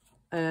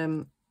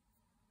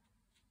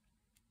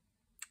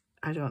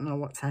 I don't know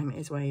what time it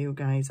is where you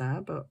guys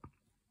are, but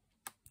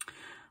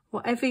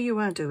whatever you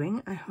are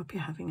doing, I hope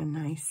you're having a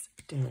nice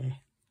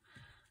day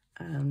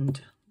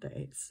and that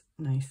it's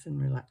nice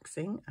and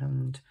relaxing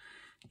and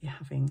you're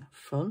having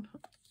fun.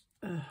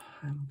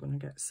 I'm going to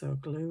get so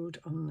glued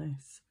on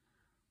this.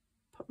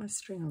 Put my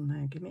string on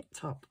there. Give me it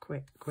top.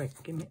 Quick,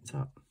 quick. Give me it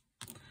top.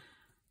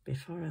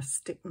 Before I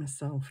stick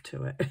myself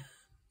to it.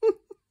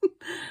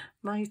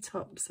 My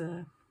tops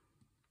are,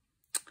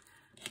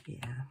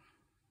 yeah,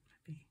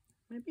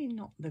 maybe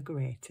not the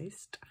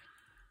greatest.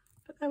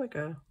 But there we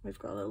go. We've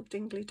got a little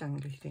dingly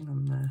dangly thing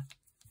on there.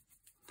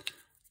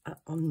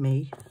 On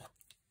me.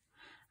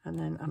 And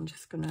then I'm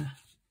just going to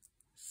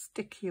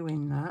stick you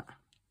in that.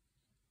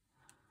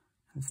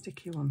 And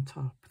stick you on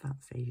top.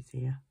 That's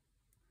easier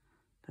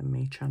than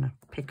me trying to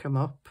pick them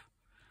up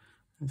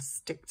and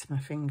stick to my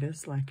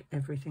fingers like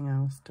everything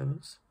else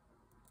does.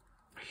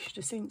 You should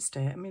have seen it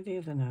stare at me the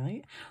other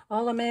night.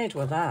 All I made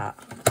was that.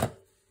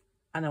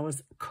 And I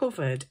was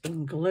covered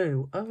in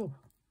glue. Oh,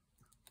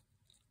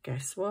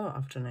 guess what?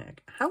 I've done it.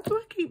 How do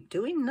I keep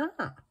doing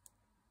that?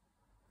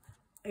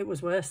 It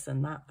was worse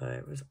than that though.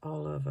 It was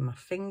all over my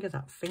finger.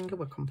 That finger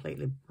was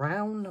completely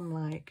brown. I'm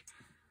like,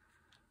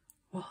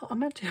 what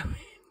am I doing?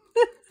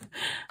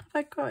 Have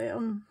I got it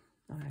on?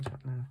 I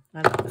don't know.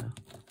 I don't know.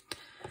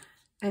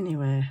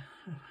 Anyway,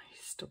 oh,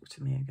 he stuck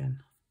to me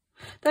again.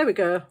 There we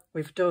go.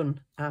 We've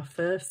done our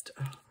first.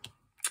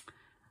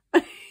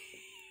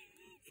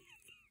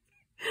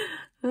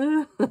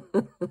 Oh.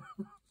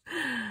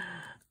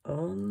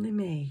 Only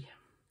me.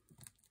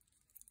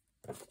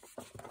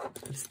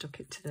 I've stuck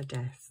it to the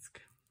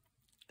desk.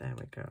 There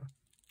we go.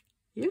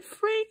 You're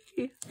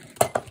free.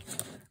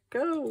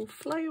 Go,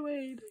 fly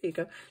away. There you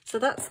go. So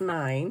that's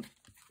mine.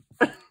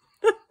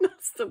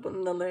 That's the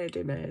one the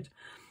lady made,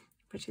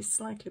 which is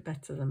slightly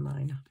better than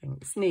mine, I think.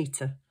 It's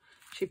neater.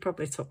 She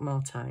probably took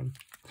more time.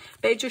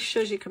 But it just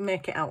shows you can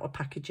make it out of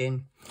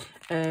packaging.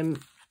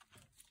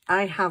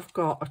 I have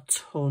got a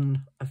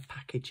ton of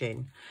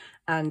packaging.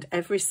 And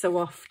every so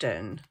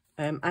often,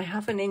 I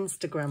have an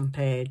Instagram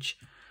page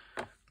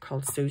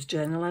called Sue's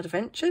Journal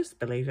Adventures,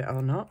 believe it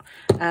or not.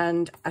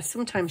 And I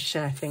sometimes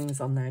share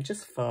things on there,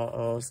 just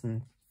photos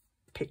and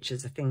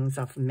pictures of things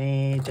I've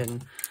made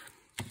and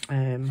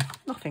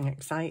nothing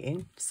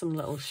exciting. Some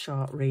little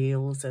short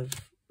reels of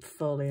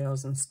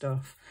folios and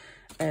stuff.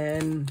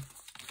 And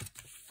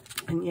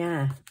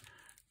yeah,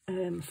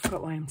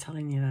 forgot why I'm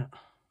telling you that.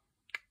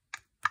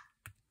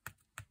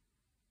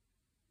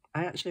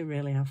 I actually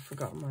really have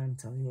forgotten why I'm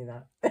telling you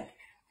that.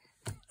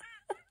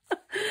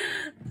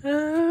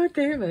 Oh,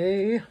 dear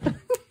me.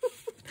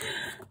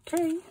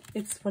 Okay,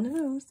 it's one of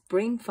those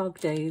brain fog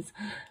days.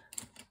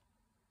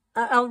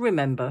 I'll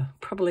remember,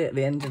 probably at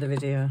the end of the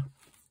video.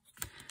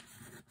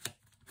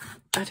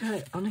 I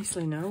don't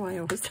honestly know why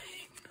I was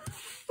saying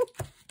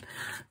that.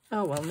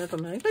 Oh, well, never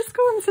mind. Let's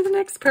go on to the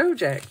next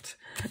project.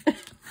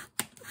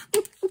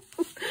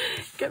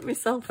 Get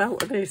myself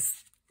out of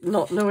this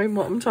not knowing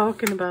what I'm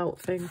talking about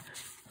thing.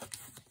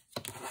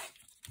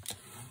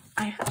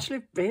 I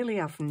actually really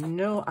have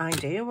no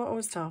idea what I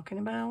was talking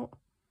about.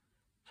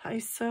 That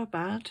is so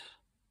bad.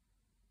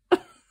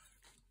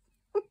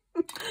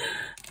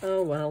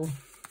 Oh, well.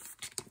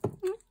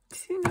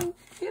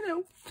 You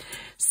know.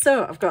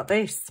 So, I've got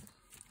this.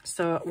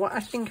 So, what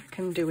I think I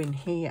can do in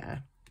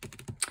here...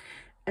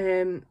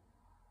 and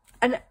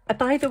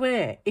by the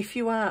way, if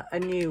you are a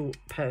new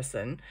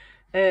person...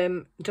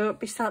 don't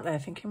be sat there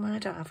thinking, well, I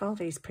don't have all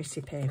these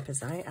pretty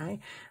papers. I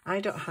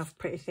don't have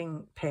pretty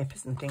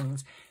papers and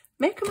things.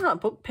 Make them out of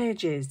book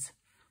pages.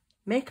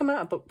 Make them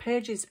out of book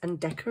pages and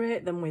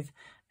decorate them with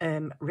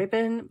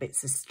ribbon,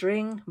 bits of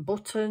string,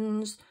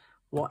 buttons,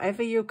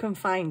 whatever you can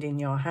find in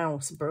your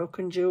house.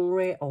 Broken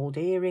jewellery, old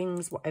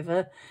earrings,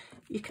 whatever.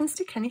 You can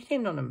stick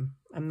anything on them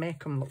and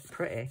make them look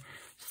pretty.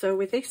 So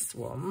with this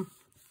one,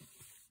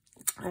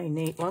 I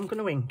need... Well, I'm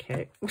going to ink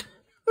it.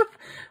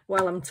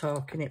 While I'm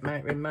talking, it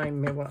might remind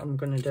me what I'm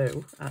going to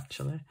do,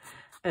 actually.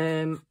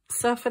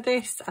 So for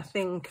this, I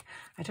think,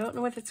 I don't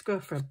know whether to go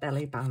for a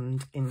belly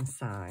band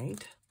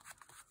inside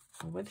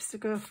or whether to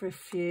go for a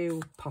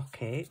few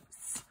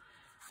pockets.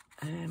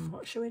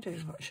 What should we do?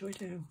 What should we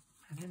do?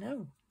 I don't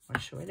know.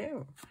 What should we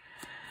do?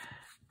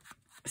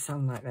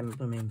 Sound like them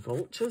blooming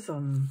vultures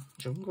on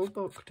Jungle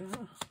Book, don't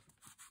I?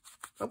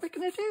 What are we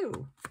going to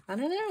do? I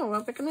don't know.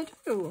 What are we going to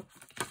do?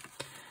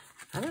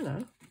 I don't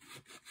know.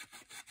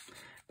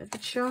 But the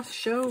show,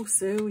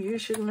 Sue. You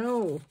should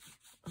know.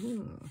 I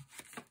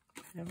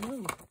don't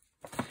know.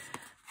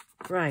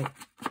 Right.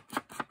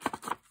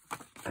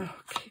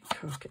 Okay,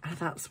 okay.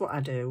 That's what I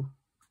do.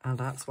 And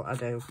that's what I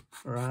do.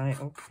 Right,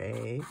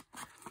 okay.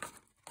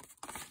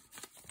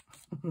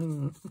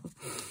 I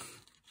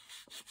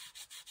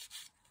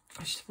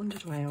just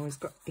wondered why I always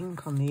got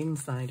ink on the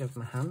inside of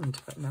my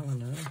hand, but now I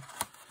know.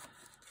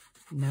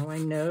 Now I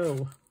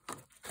know.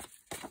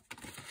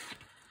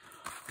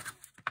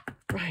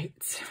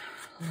 Right,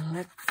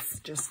 let's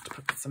just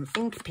put some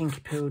Inky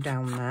Pinky Poo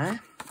down there.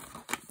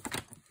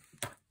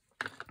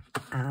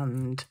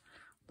 And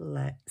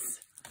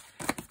let's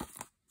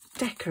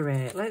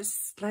decorate.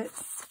 Let's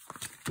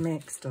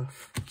make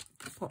stuff.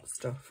 What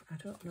stuff? I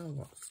don't know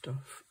what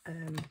stuff.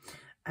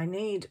 I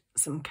need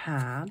some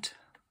card.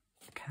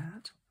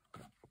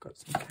 I've got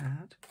some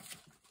card.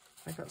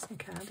 I got some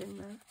card in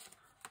there.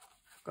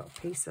 I've got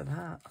a piece of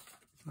that.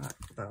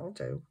 That'll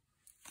do.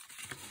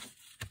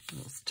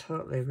 It's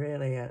totally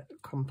really a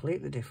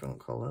completely different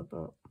colour,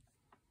 but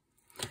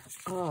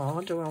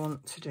or do I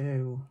want to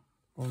do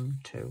 1,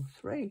 2,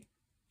 3?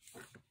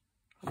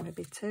 Or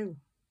maybe 2.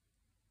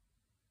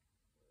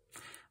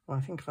 Well,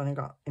 I think I've only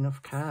got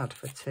enough card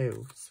for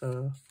 2,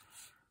 so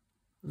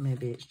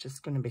maybe it's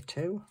just going to be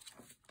 2.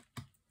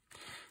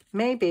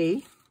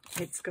 Maybe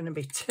it's going to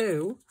be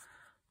 2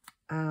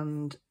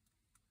 and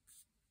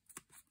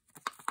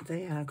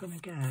they are going to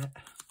get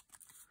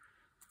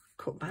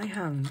cut by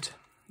hand.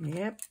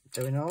 Yep,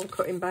 doing all the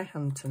cutting by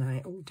hand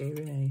tonight. Oh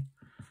dearie me.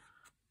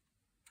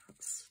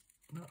 That's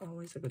not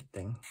always a good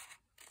thing,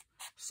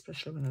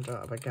 especially when I don't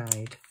have a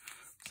guide.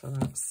 So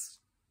that's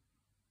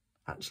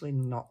actually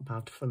not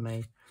bad for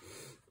me.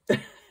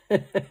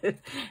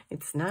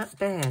 It's not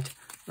bad.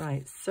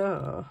 Right,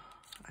 so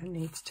I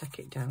need to take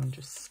it down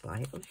just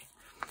slightly.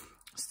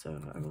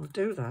 So I will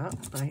do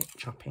that by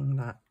chopping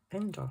that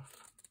end off.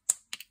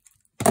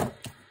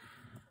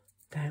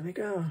 There we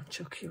go.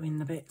 Chuck you in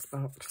the bits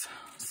box.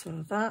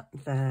 So that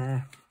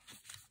there.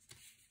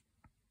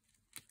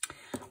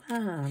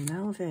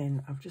 Now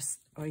then, I've just,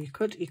 or you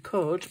could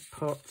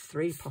put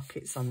 3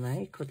 pockets on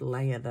there. You could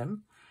layer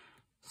them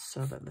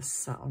so that they're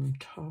sat on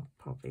top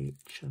of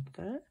each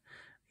other.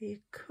 You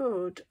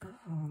could,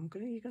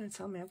 you're gonna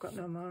tell me I've got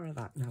no more of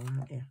that now,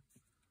 aren't you?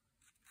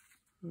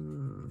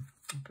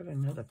 I've got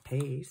another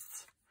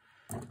piece.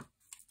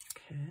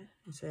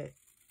 Okay,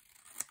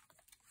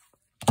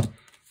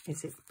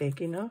 is it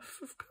big enough?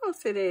 Of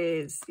course it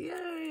is.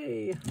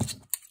 Yay!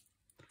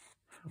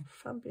 How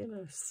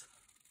fabulous.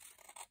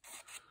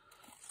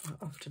 So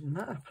often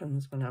that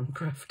happens when I'm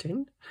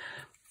crafting.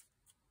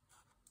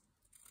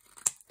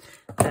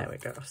 There we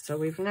go. So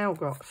we've now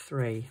got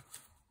 3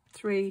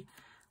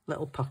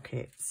 little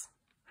pockets.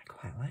 I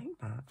quite like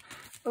that.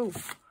 Oh,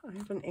 I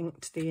haven't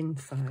inked the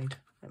inside.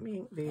 Let me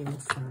ink the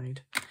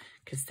inside,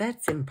 because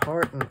that's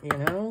important, you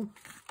know.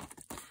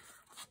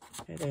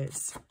 It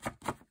is.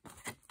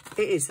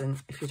 It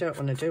isn't if you don't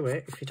want to do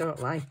it, if you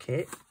don't like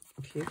it,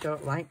 if you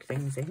don't like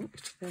things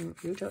inked, then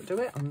you don't do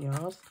it on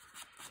yours.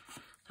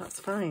 That's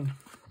fine.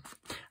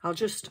 I'll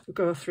just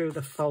go through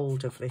the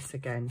fold of this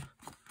again,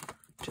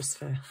 just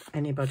for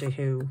anybody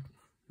who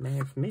may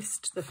have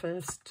missed the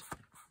first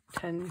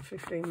 10,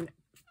 15,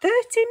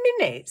 30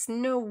 minutes?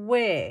 No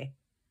way.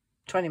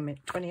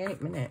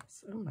 28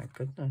 minutes. Oh my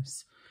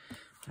goodness.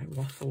 I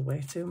waffle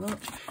way too much.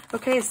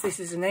 Okay, so this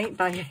is an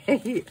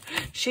 8x8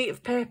 sheet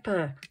of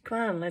paper. Come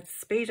on, let's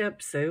speed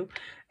up, Sue.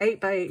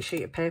 8x8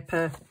 sheet of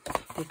paper.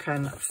 You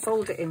can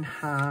fold it in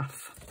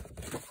half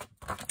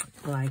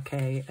like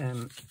a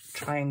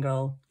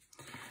triangle.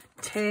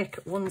 Take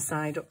one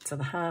side up to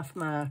the half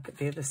mark,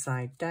 the other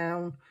side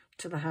down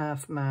to the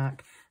half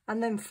mark,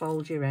 and then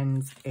fold your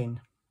ends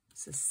in.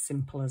 It's as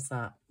simple as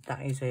that.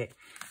 That is it.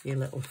 Your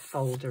little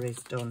folder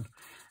is done.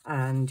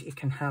 And you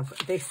can have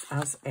this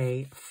as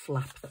a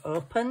flap that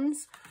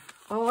opens,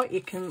 or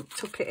you can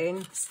tuck it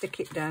in, stick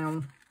it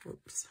down,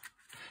 whoops,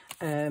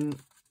 and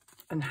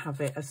have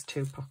it as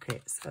 2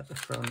 pockets at the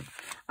front.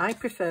 I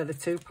prefer the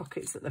 2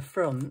 pockets at the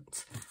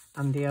front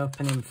and the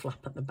opening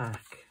flap at the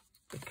back,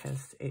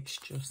 because it's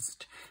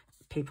just,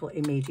 people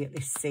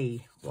immediately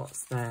see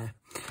what's there.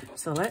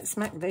 So let's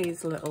make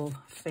these little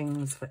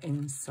things for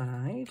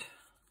inside.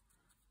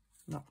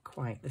 Not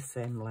quite the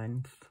same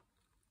length.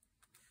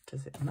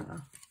 Does it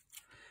matter?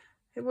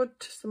 It would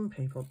to some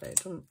people, but it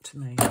doesn't to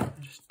me. I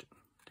just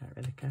don't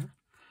really care.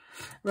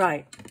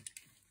 Right.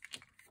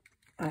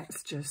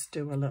 Let's just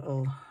do a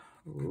little,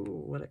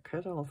 ooh, will it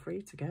cut all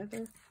 3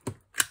 together?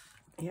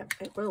 Yep,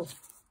 it will.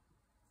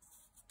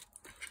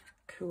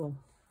 Cool.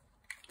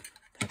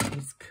 That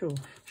is cool.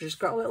 Just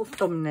got a little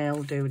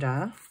thumbnail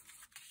doodah.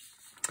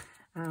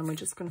 And we're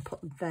just going to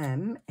put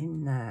them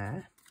in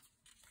there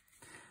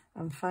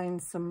and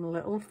find some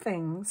little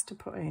things to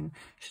put in.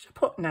 Should I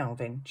put, now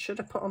then, should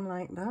I put them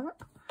like that?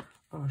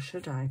 Or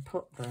should I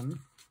put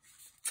them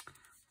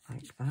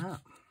like that?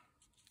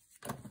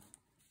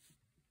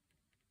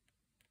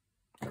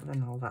 But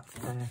then all that's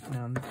there.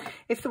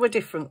 If there were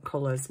different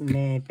colours,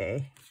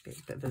 maybe,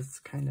 but there's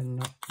kind of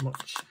not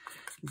much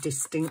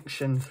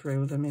distinction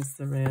through them, is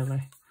there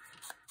really?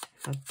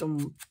 If I'd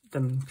done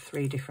them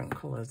 3 different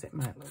colours, it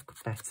might look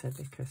better,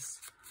 because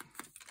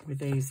with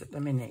these at the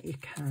minute, you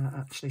can't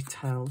actually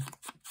tell.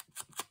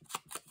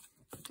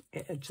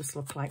 It'd just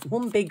look like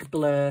one big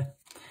blur,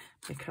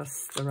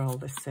 because they're all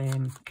the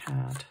same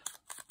card.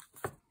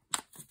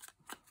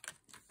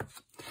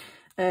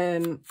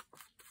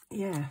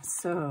 Yeah,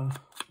 so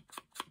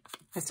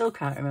I still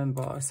can't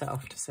remember what I set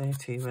off to say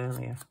to you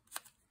earlier.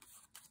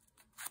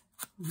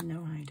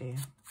 No idea.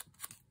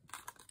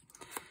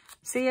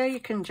 See how you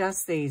can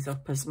jazz these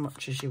up as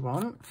much as you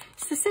want.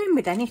 It's the same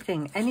with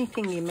anything.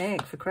 Anything you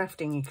make for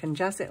crafting, you can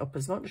jazz it up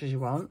as much as you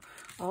want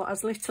or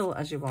as little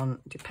as you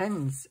want.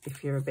 Depends.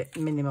 If you're a bit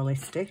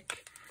minimalistic,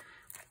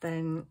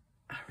 then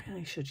I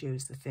really should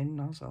use the thin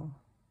nozzle.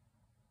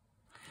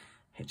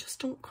 It just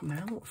don't come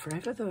out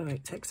forever though.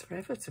 It takes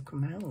forever to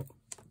come out.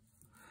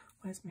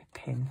 Where's my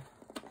pin?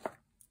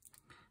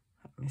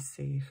 Let me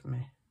see if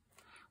my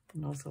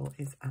nozzle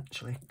is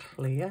actually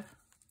clear.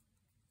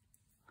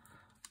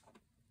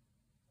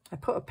 I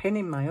put a pin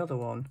in my other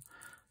one.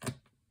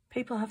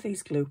 People have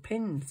these glue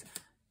pins.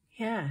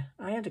 Yeah,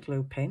 I had a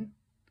glue pin.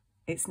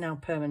 It's now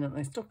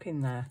permanently stuck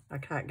in there. I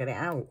can't get it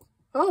out.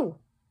 Oh!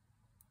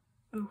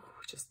 Oh,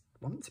 just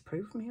want to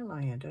prove me a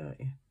liar, don't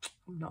you?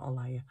 I'm not a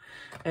liar.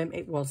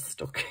 It was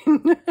stuck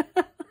in.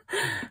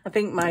 I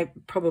think my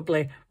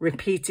probably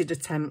repeated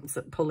attempts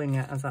at pulling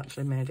it has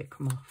actually made it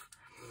come off.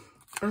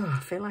 Oh, I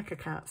feel like I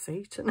can't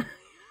see tonight.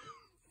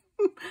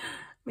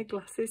 My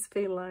glasses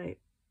feel like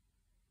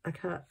I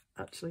can't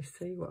actually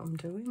see what I'm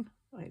doing.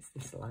 Oh, it's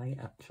this light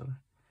actually.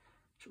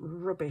 It's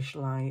rubbish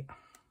light.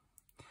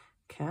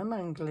 Come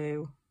on,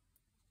 glue.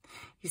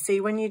 You see,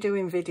 when you're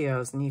doing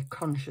videos and you're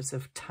conscious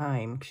of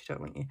time, because you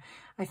don't want you...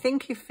 I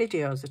think if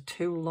videos are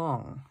too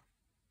long,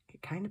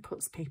 it kind of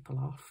puts people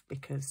off,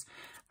 because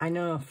I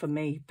know for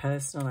me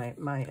personally,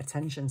 my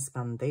attention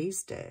span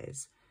these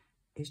days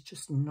is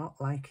just not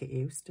like it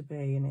used to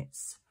be, and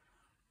it's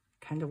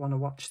kind of want to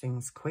watch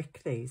things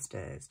quick these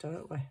days,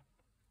 don't we?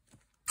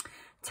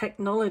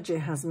 Technology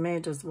has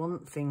made us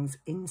want things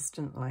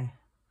instantly.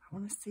 I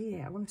want to see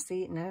it. I want to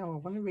see it now. I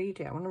want to read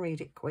it. I want to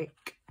read it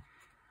quick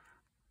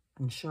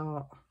and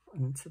short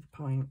and to the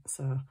point.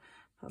 So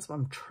that's what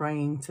I'm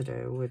trying to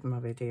do with my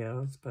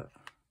videos. But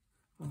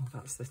oh,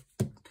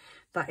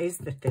 that is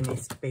the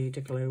thinnest bead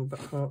of glue. But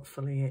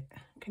hopefully it.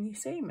 Can you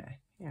see me?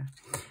 Yeah.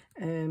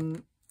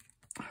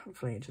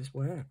 Hopefully it just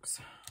works.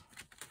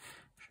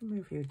 I should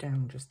move you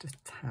down just a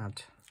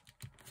tad.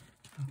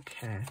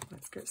 Okay,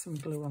 let's get some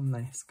glue on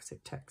this, because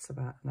it takes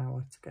about an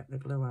hour to get the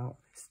glue out of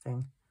this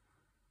thing.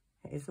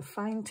 It is a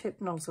fine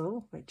tip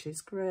nozzle, which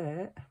is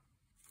great.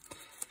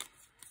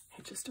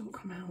 It just don't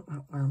come out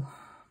that well.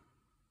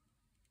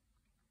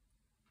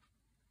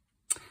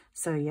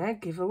 So yeah,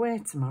 giveaway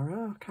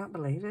tomorrow. I can't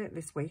believe it.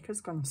 This week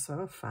has gone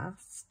so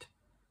fast.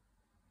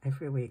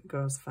 Every week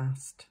goes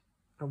fast.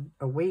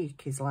 A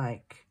week is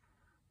like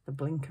the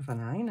blink of an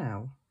eye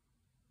now.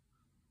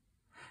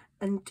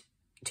 And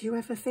do you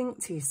ever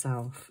think to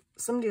yourself,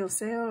 somebody will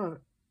say, oh,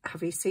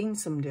 have you seen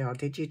somebody, or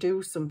did you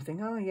do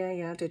something? Oh,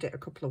 yeah, I did it a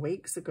couple of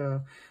weeks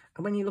ago.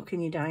 And when you look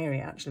in your diary,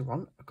 it actually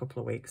wasn't a couple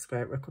of weeks ago,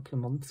 or a couple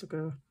of months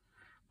ago,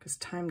 because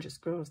time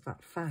just goes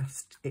that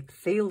fast. It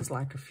feels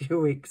like a few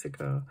weeks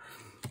ago,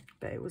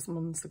 but it was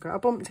months ago. I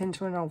bumped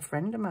into an old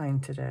friend of mine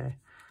today,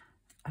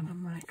 and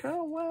I'm like,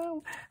 oh,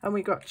 wow. And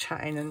we got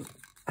chatting, and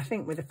I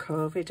think with the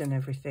COVID and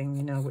everything,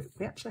 you know,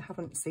 we actually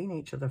haven't seen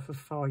each other for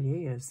 4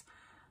 years.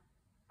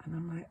 And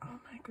I'm like, oh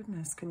my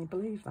goodness, can you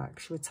believe that?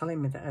 She was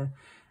telling me that her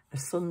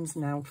son's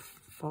now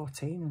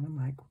 14, and I'm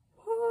like,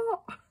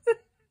 what?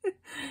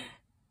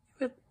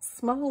 He was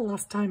small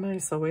last time I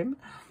saw him.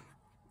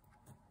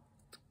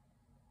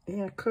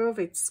 Yeah,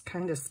 COVID's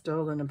kind of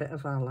stolen a bit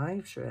of our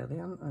lives, really,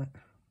 hasn't it?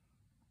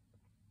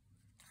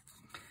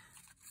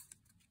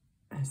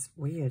 It's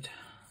weird.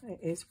 It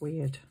is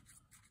weird.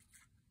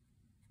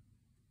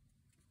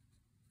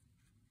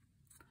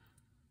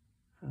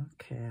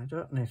 Okay, I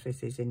don't know if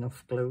this is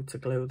enough glue to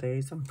glue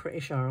these. I'm pretty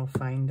sure I'll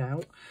find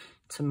out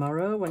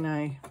tomorrow when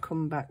I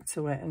come back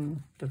to it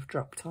and they've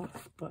dropped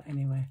off. But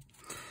anyway,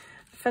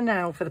 for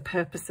now, for the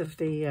purpose of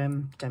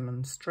the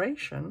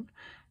demonstration,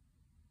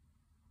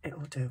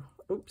 it'll do.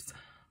 Oops.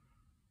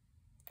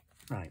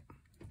 Right.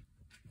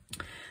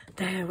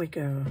 There we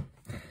go.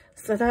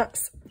 So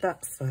that's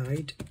that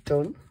side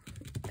done.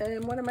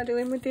 What am I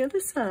doing with the other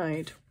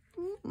side?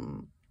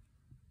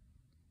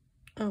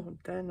 Oh,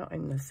 they're not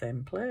in the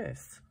same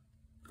place.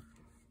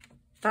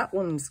 That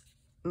one's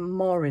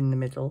more in the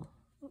middle.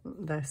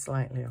 They're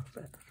slightly off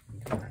it.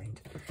 Never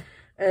mind.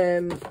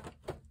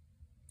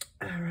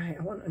 All right,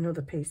 I want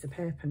another piece of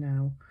paper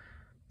now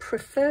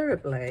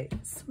preferably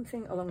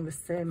something along the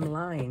same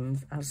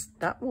lines as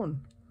that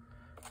one.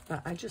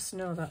 But I just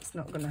know that's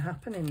not going to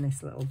happen in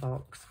this little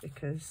box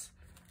because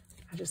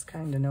I just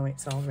kind of know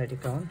it's already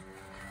gone.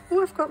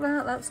 Oh, I've got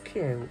that. That's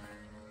cute.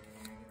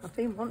 I've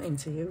been wanting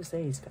to use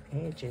these for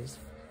ages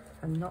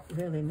and not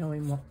really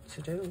knowing what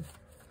to do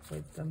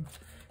with them.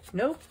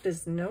 Nope,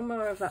 there's no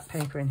more of that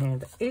paper in here.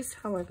 There is,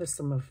 however,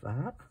 some of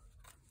that.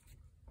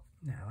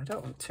 No, I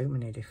don't want too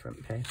many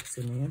different papers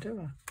in here,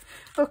 do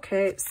I?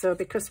 Okay, so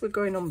because we're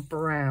going on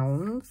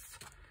browns,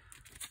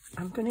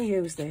 I'm going to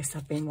use this.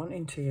 I've been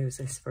wanting to use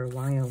this for a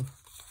while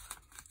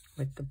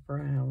with the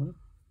brown.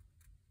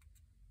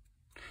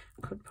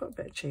 I could put a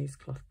bit of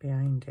cheesecloth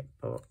behind it,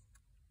 but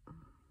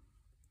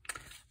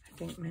I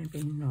think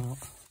maybe not.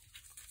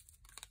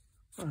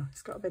 Oh,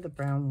 it's got to be the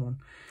brown one.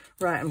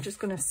 Right, I'm just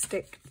going to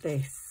stick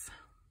this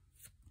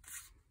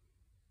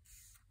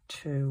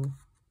to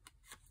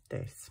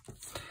this.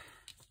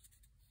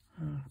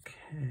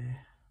 Okay,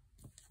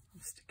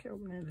 I'll stick it up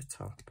near the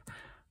top.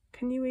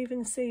 Can you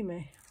even see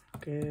me?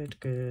 Good,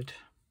 good.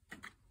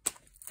 I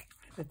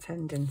have a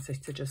tendency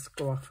to just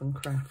go off and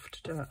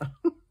craft, don't I?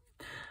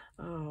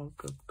 Oh,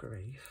 good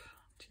grief.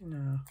 Do you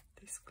know,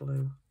 this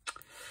glue.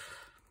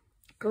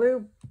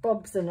 Glue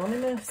Bob's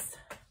Anonymous.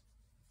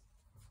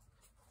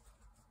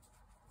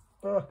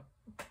 Oh.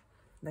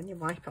 Then you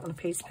wipe it on a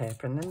piece of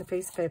paper and then the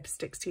piece of paper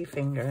sticks to your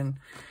finger and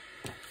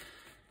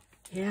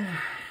yeah,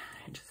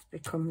 it just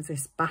becomes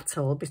this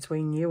battle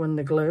between you and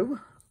the glue.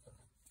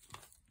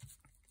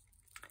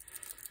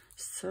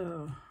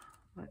 So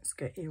let's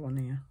get you on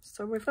here.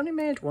 So we've only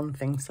made one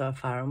thing so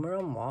far and we're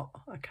on what?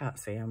 I can't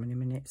see how many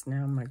minutes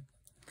now.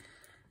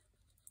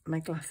 My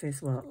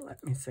glasses won't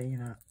let me see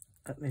that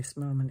at this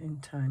moment in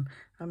time.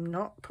 I'm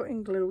not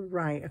putting glue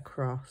right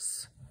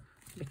across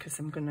because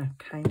I'm going to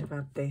kind of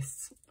have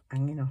this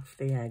hanging off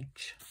the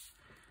edge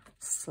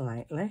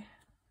slightly,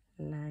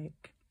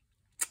 like,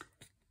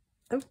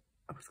 oh,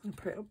 I was going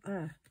to put it up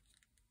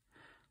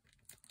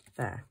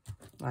there,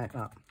 like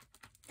that.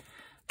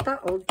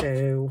 That'll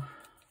do.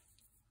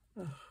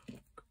 Oh, good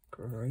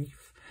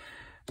grief.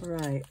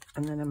 Right,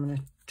 and then I'm going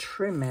to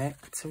trim it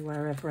to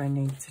wherever I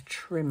need to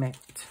trim it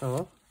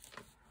to.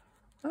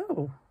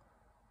 Oh,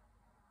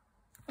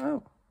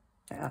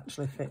 it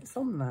actually fits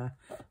on there.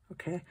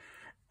 Okay,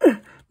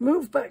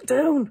 move back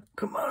down.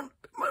 Come on.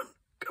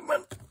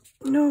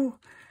 No.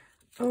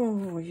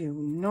 Oh, you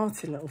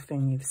naughty little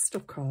thing. You've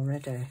stuck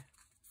already.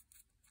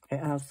 It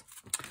has.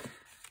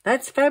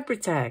 That's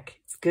Fabri-Tac.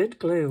 It's good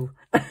glue.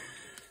 I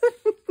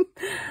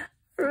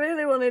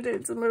really wanted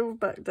it to move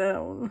back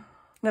down.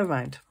 Never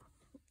mind.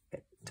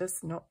 It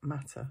does not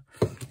matter.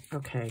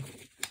 Okay.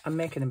 I'm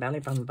making a belly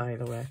band, by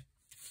the way.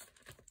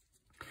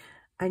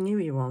 I knew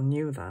you all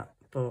knew that,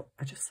 but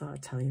I just thought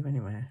I'd tell you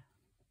anyway.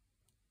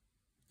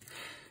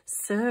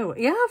 So,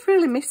 yeah, I've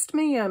really missed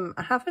me. I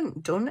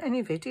haven't done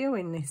any video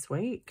in this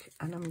week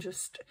and I'm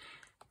just,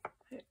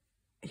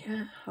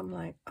 yeah, I'm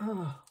like,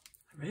 oh,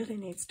 I really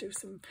need to do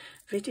some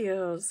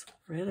videos.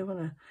 I really want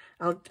to,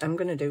 I'm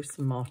going to do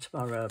some more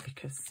tomorrow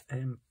because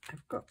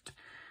I've got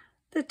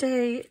the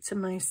day to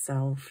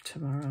myself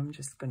tomorrow. I'm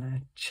just going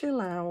to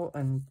chill out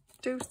and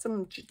do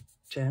some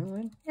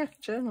journaling. Yeah,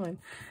 journaling.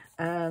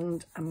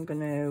 And I'm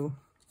going to,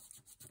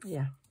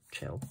 yeah,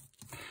 chill,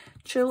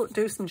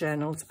 do some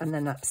journals, and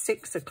then at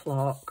 6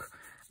 o'clock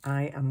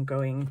I am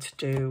going to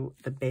do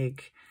the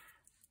big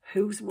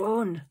who's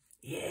won.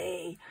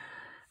 Yay.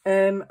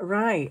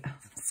 Right,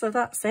 so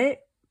that's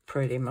it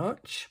pretty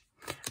much.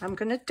 I'm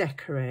going to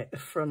decorate the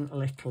front a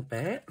little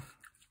bit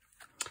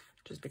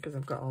just because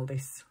I've got all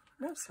this.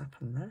 What's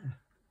happened there?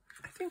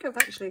 I think I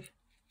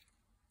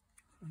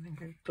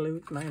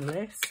glued my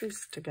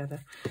laces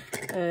together.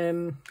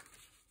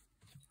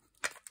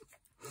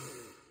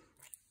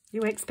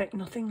 You expect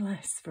nothing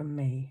less from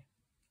me.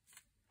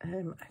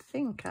 I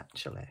think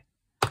actually,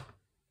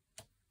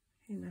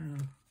 you know,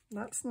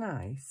 that's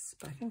nice,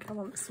 but I think I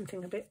want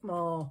something a bit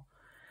more,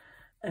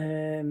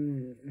 not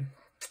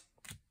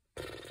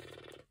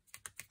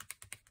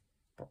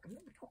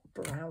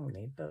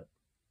browny, but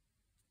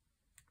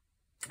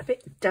a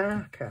bit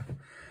darker.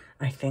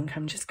 I think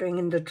I'm just going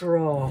in the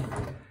drawer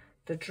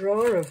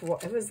of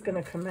whatever's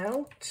going to come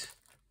out.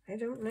 I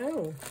don't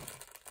know.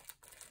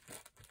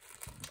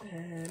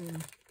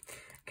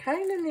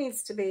 Kind of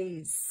needs to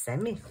be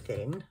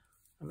semi-thin.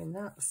 I mean,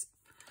 that's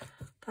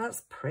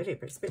pretty,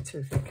 but it's a bit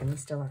too thick and you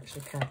still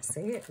actually can't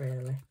see it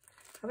really.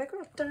 Have I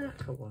got a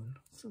darker one?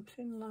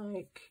 Something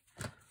like,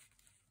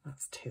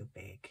 that's too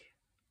big.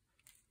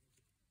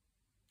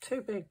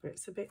 Too big, but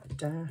it's a bit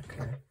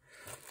darker.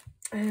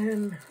 Oh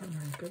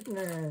my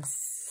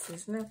goodness,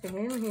 there's nothing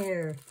in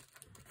here.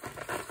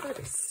 There's got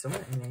to be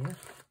something in here.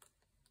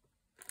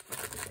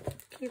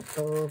 Keep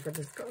over,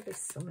 there's got to be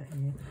something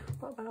in here.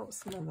 What about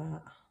some of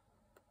that?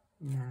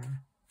 Nah.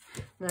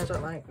 No, I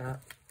don't like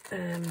that.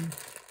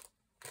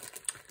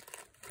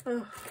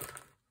 Oh,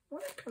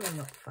 why can I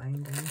not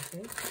find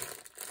anything?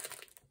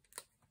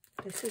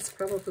 This is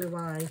probably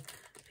why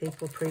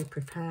people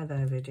pre-prepare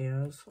their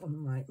videos,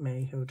 unlike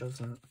me who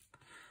doesn't.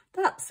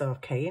 That's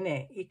okay,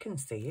 innit? You can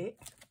see it.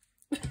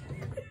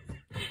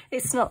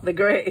 It's not the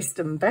greatest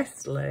and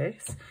best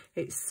lace.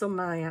 It's some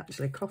I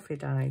actually coffee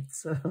dyed,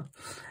 so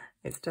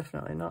it's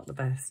definitely not the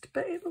best.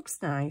 But it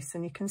looks nice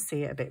and you can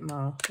see it a bit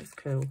more. It's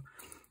cool.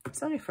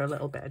 It's only for a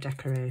little bit of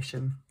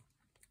decoration.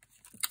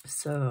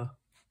 So,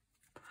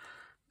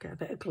 get a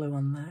bit of glue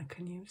on there.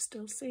 Can you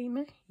still see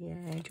me?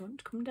 Yeah, do you want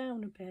to come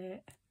down a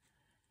bit?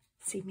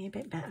 See me a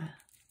bit better?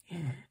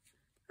 Yeah.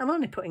 I'm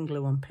only putting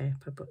glue on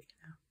paper, but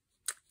you know,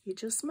 you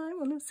just might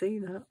want to see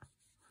that.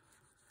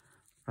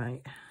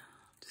 Right,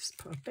 just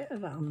put a bit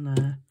of that on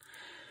there.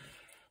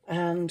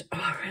 And, oh,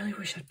 I really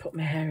wish I'd put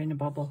my hair in a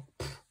bobble.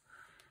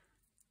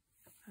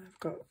 I've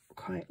got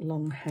quite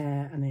long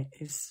hair and it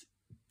is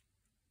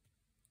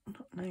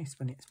not nice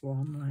when it's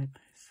warm like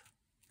this.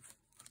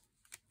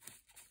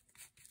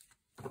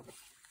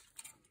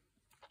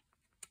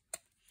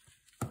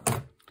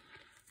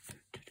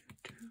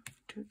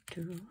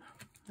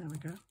 There we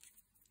go.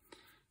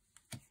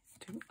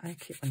 Don't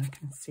like it when I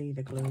can see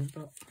the glue,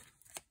 but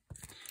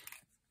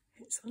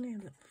it's only a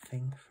little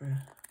thing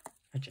for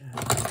a jar.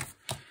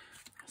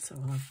 So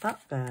we'll have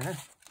that there,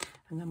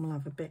 and then we'll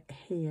have a bit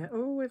here.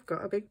 Oh, we've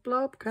got a big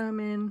blob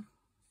coming.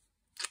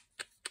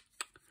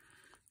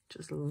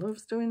 Just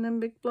loves doing them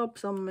big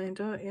blobs on me,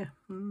 don't you?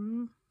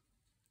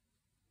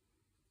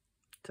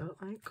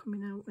 Don't like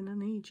coming out when I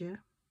need you.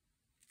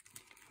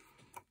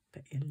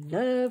 But you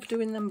love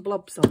doing them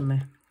blobs on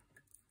me.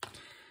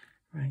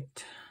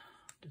 Right,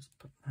 just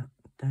put that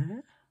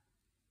there.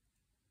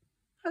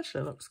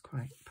 Actually, it looks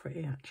quite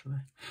pretty,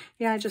 actually.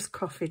 Yeah, I just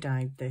coffee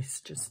dyed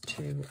this just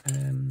to,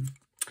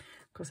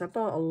 because I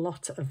bought a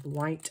lot of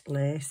white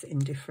lace in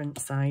different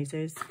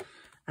sizes.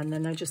 And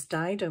then I just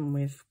dyed them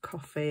with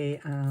coffee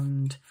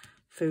and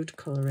food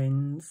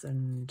colourings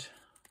and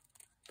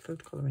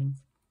food colourings.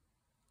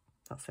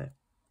 That's it.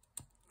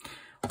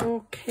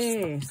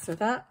 Okay, so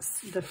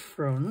that's the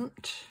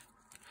front,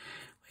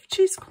 which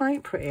is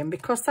quite pretty. And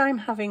because I'm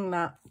having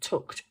that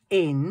tucked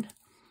in,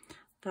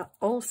 that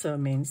also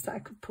means that I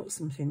could put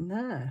something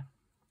there.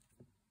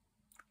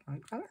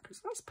 Like that, because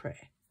that's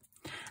pretty.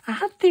 I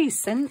had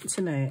these sent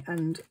to me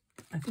and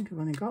I think I've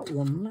only got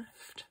one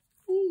left.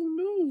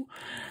 Oh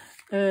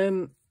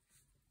no.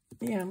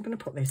 Yeah, I'm going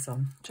to put this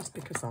on just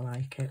because I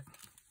like it.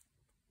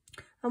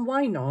 And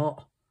why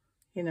not?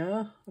 You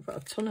know, I've got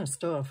a ton of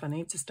stuff. I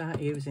need to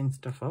start using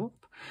stuff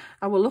up.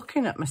 I was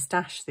looking at my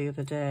stash the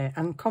other day,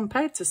 and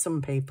compared to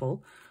some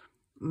people,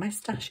 my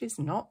stash is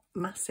not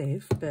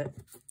massive, but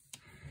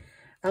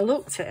I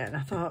looked at it and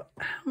I thought,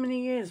 how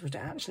many years would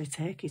it actually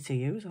take you to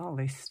use all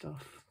this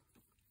stuff?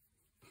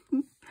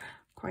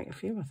 Quite a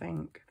few, I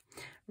think.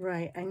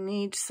 Right, I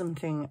need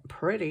something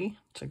pretty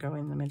to go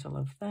in the middle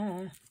of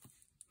there.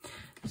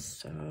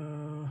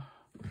 So,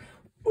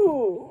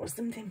 oh,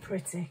 something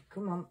pretty.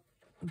 Come on.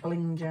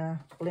 Bling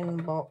jar, bling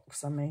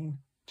box, I mean,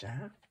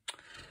 jar.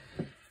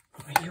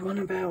 What are you on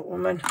about,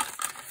 woman?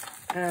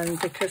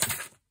 And because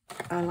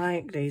I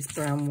like these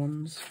brown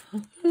ones,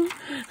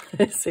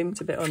 they seem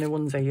to be the only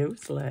ones I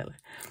use lately.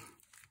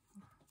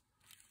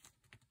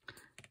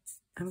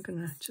 I'm going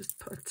to just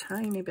put a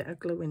tiny bit of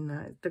glue in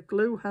there. The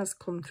glue has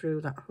come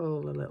through that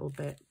hole a little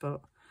bit, but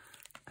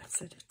I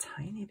said a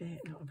tiny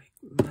bit, not a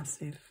big,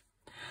 massive.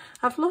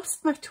 I've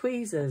lost my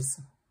tweezers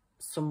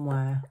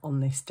somewhere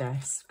on this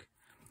desk.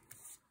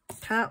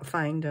 Can't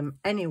find them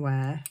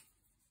anywhere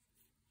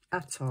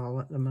at all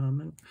at the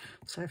moment.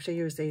 So I have to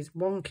use these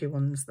wonky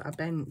ones that I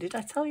bent. Did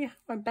I tell you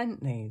how I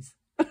bent these?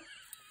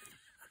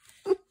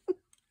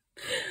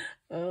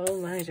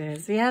 Oh my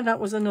days. Yeah, that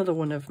was another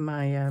one of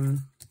my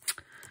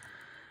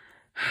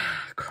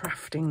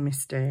crafting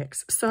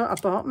mistakes. So I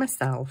bought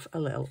myself a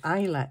little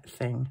eyelet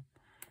thing.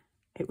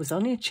 It was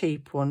only a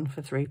cheap one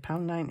for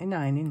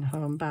 £3.99 in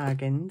Home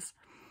Bargains.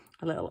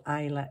 A little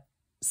eyelet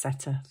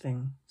setter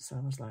thing. So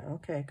I was like,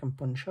 okay, I can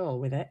punch hole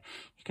with it.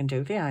 You can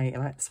do the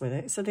eyelets with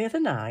it. So the other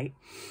night,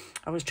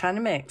 I was trying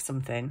to make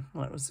something.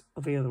 Well, it was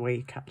the other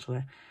week,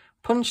 actually.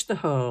 Punched the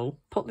hole,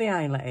 put the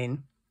eyelet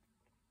in,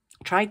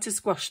 tried to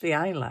squash the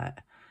eyelet,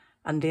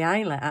 and the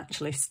eyelet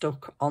actually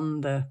stuck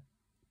on the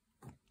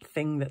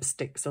thing that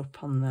sticks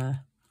up on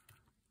the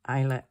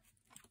eyelet,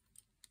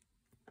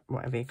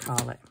 whatever you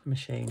call it,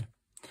 machine.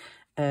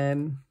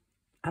 And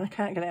I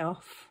can't get it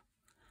off.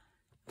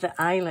 The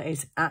eyelet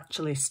is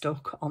actually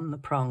stuck on the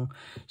prong.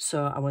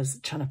 So I was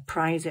trying to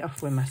prise it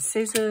off with my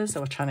scissors. I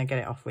was trying to get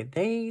it off with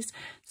these.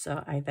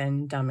 So I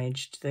then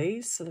damaged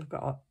these. So they've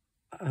got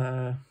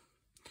a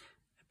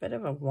bit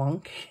of a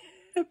wonky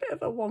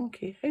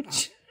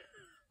edge.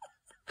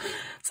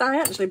 So I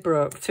actually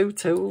broke 2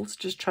 tools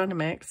just trying to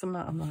make some.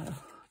 I'm like,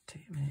 oh,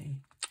 dear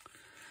me.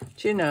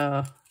 Do you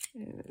know,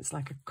 it's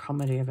like a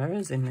comedy of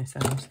errors in this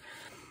house.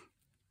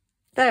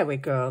 There we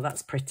go.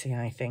 That's pretty,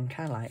 I think.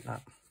 I like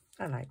that.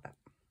 I like that.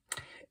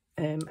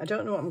 I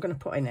don't know what I'm going to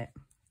put in it.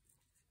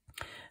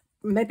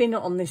 Maybe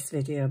not on this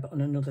video, but on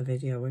another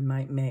video we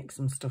might make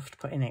some stuff to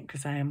put in it,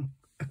 because I am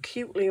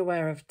acutely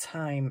aware of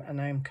time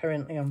and I'm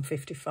currently on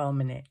 54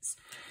 minutes.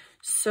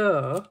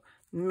 So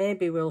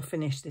maybe we'll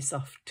finish this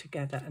off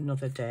together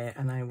another day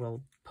and I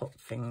will put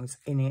things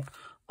in it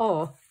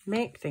or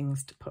make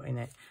things to put in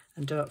it.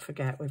 And don't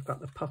forget, we've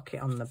got the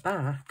pocket on the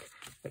back,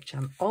 which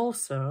I'm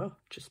also,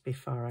 just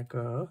before I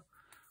go,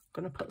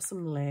 going to put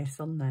some lace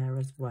on there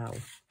as well,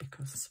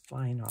 because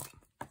why not?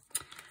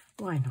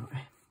 Why not?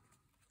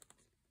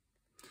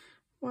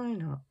 Why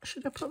not?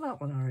 Should I put that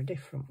one or a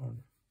different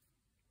one?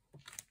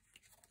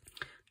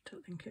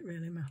 Don't think it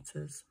really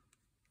matters.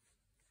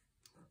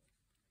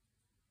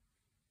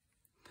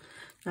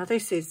 Now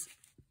this is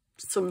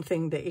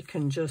something that you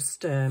can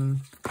just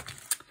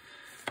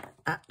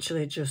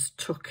actually just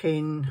tuck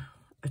in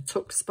a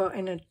tuck spot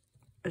in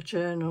a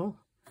journal.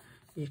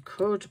 You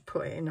could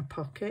put it in a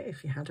pocket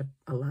if you had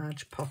a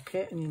large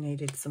pocket and you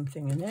needed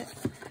something in it.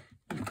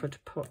 You could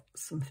put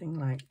something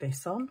like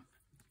this on.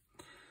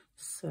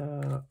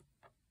 So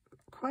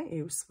quite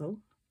useful.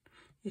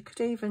 You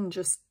could even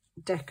just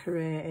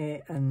decorate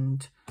it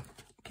and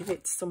give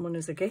it to someone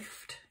as a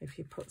gift if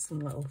you put some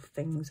little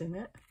things in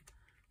it.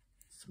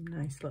 Some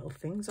nice little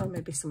things, or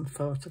maybe some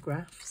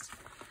photographs.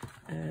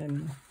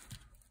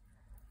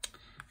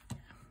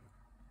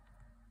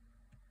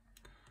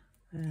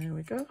 There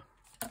we go.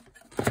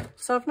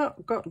 So I've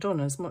not got done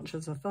as much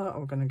as I thought I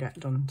was going to get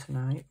done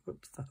tonight.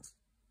 Whoops, that's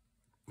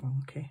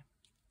wonky.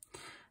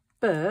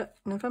 But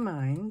never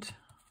mind.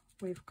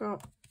 We've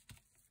got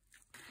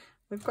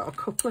a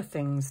couple of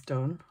things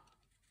done.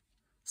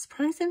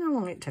 Surprising how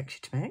long it takes you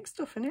to make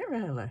stuff, isn't it,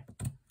 really?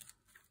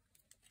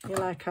 You're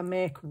like, I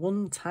make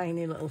one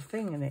tiny little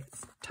thing and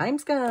it's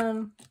time's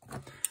gone.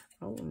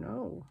 Oh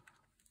no.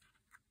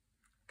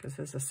 Because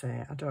as I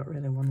say, I don't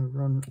really want to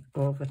run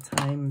over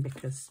time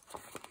because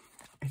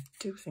I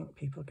do think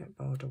people get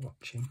bored of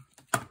watching.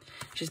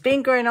 She's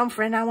been going on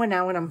for an hour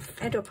now and I'm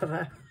fed up of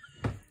her.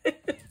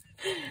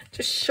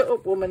 Just shut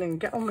up, woman, and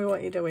get on with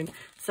what you're doing.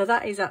 So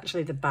that is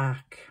actually the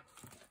back.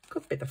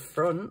 Could be the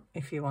front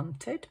if you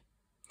wanted.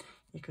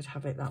 You could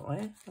have it that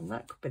way, and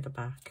that could be the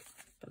back.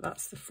 But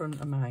that's the front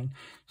of mine.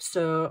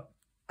 So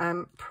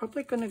I'm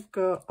probably going to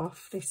go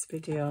off this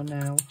video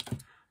now.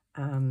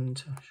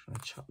 And I'm just going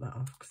to chop that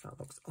off because that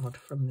looks odd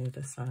from the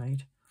other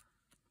side.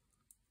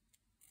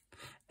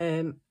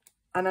 And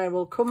I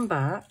will come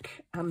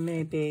back and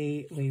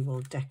maybe we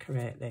will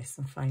decorate this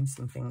and find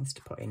some things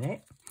to put in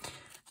it.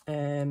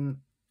 And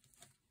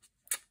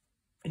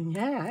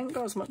yeah, I ain't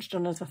got as much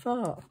done as I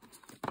thought.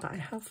 But I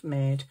have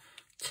made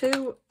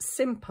 2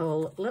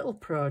 simple little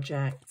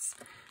projects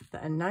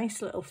that are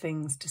nice little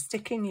things to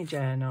stick in your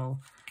journal.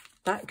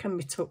 That can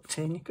be tucked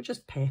in. You could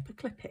just paper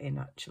clip it in,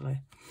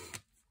 actually.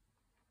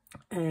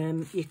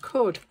 You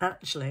could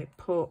actually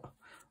put,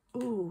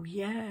 oh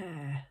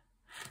yeah,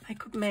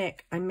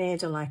 I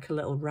made like a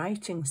little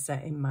writing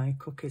set in my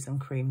cookies and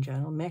cream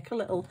journal. Make a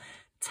little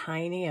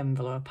tiny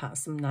envelope out of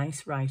some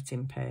nice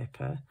writing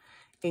paper,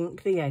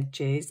 ink the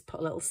edges,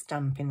 put a little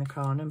stamp in the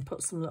corner and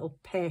put some little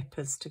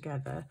papers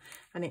together,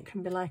 and it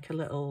can be like a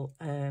little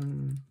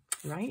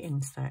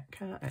writing set,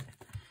 can't it?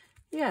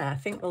 Yeah, I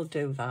think we'll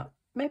do that.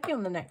 Maybe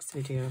on the next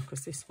video,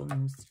 because this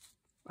one's,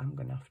 I'm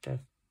going to have to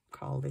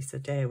call this a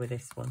day with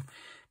this one.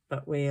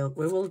 But we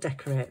will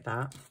decorate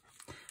that.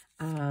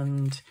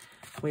 And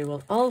we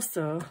will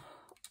also,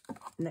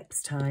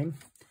 next time,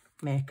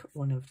 make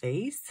one of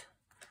these.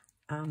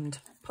 And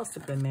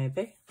possibly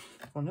maybe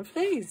one of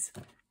these.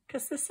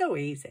 Because they're so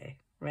easy,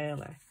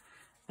 really.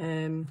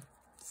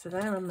 So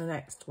they're on the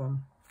next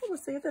one. What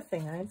was the other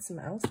thing? I had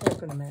something else I was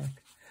going to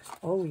make.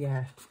 Oh,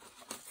 yeah.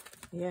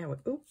 Yeah,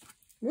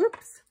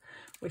 whoops.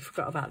 We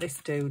forgot about this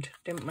dude,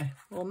 didn't we?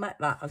 We'll make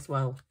that as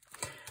well.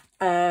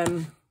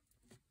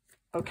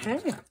 Okay,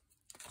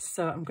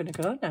 so I'm going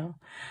to go now.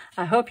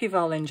 I hope you've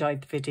all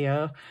enjoyed the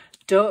video.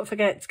 Don't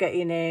forget to get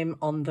your name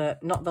on the,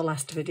 not the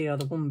last video,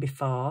 the one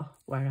before,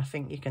 where I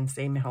think you can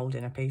see me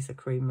holding a piece of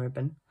cream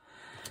ribbon.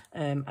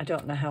 I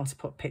don't know how to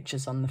put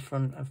pictures on the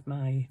front of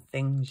my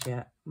things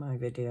yet, my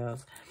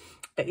videos.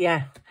 But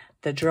yeah,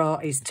 the draw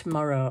is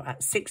tomorrow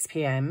at 6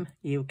 PM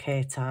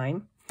UK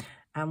time.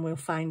 And we'll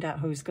find out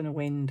who's going to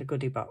win the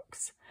goodie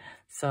box.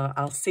 So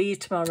I'll see you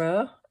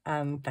tomorrow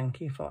and thank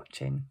you for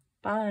watching.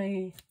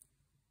 Bye.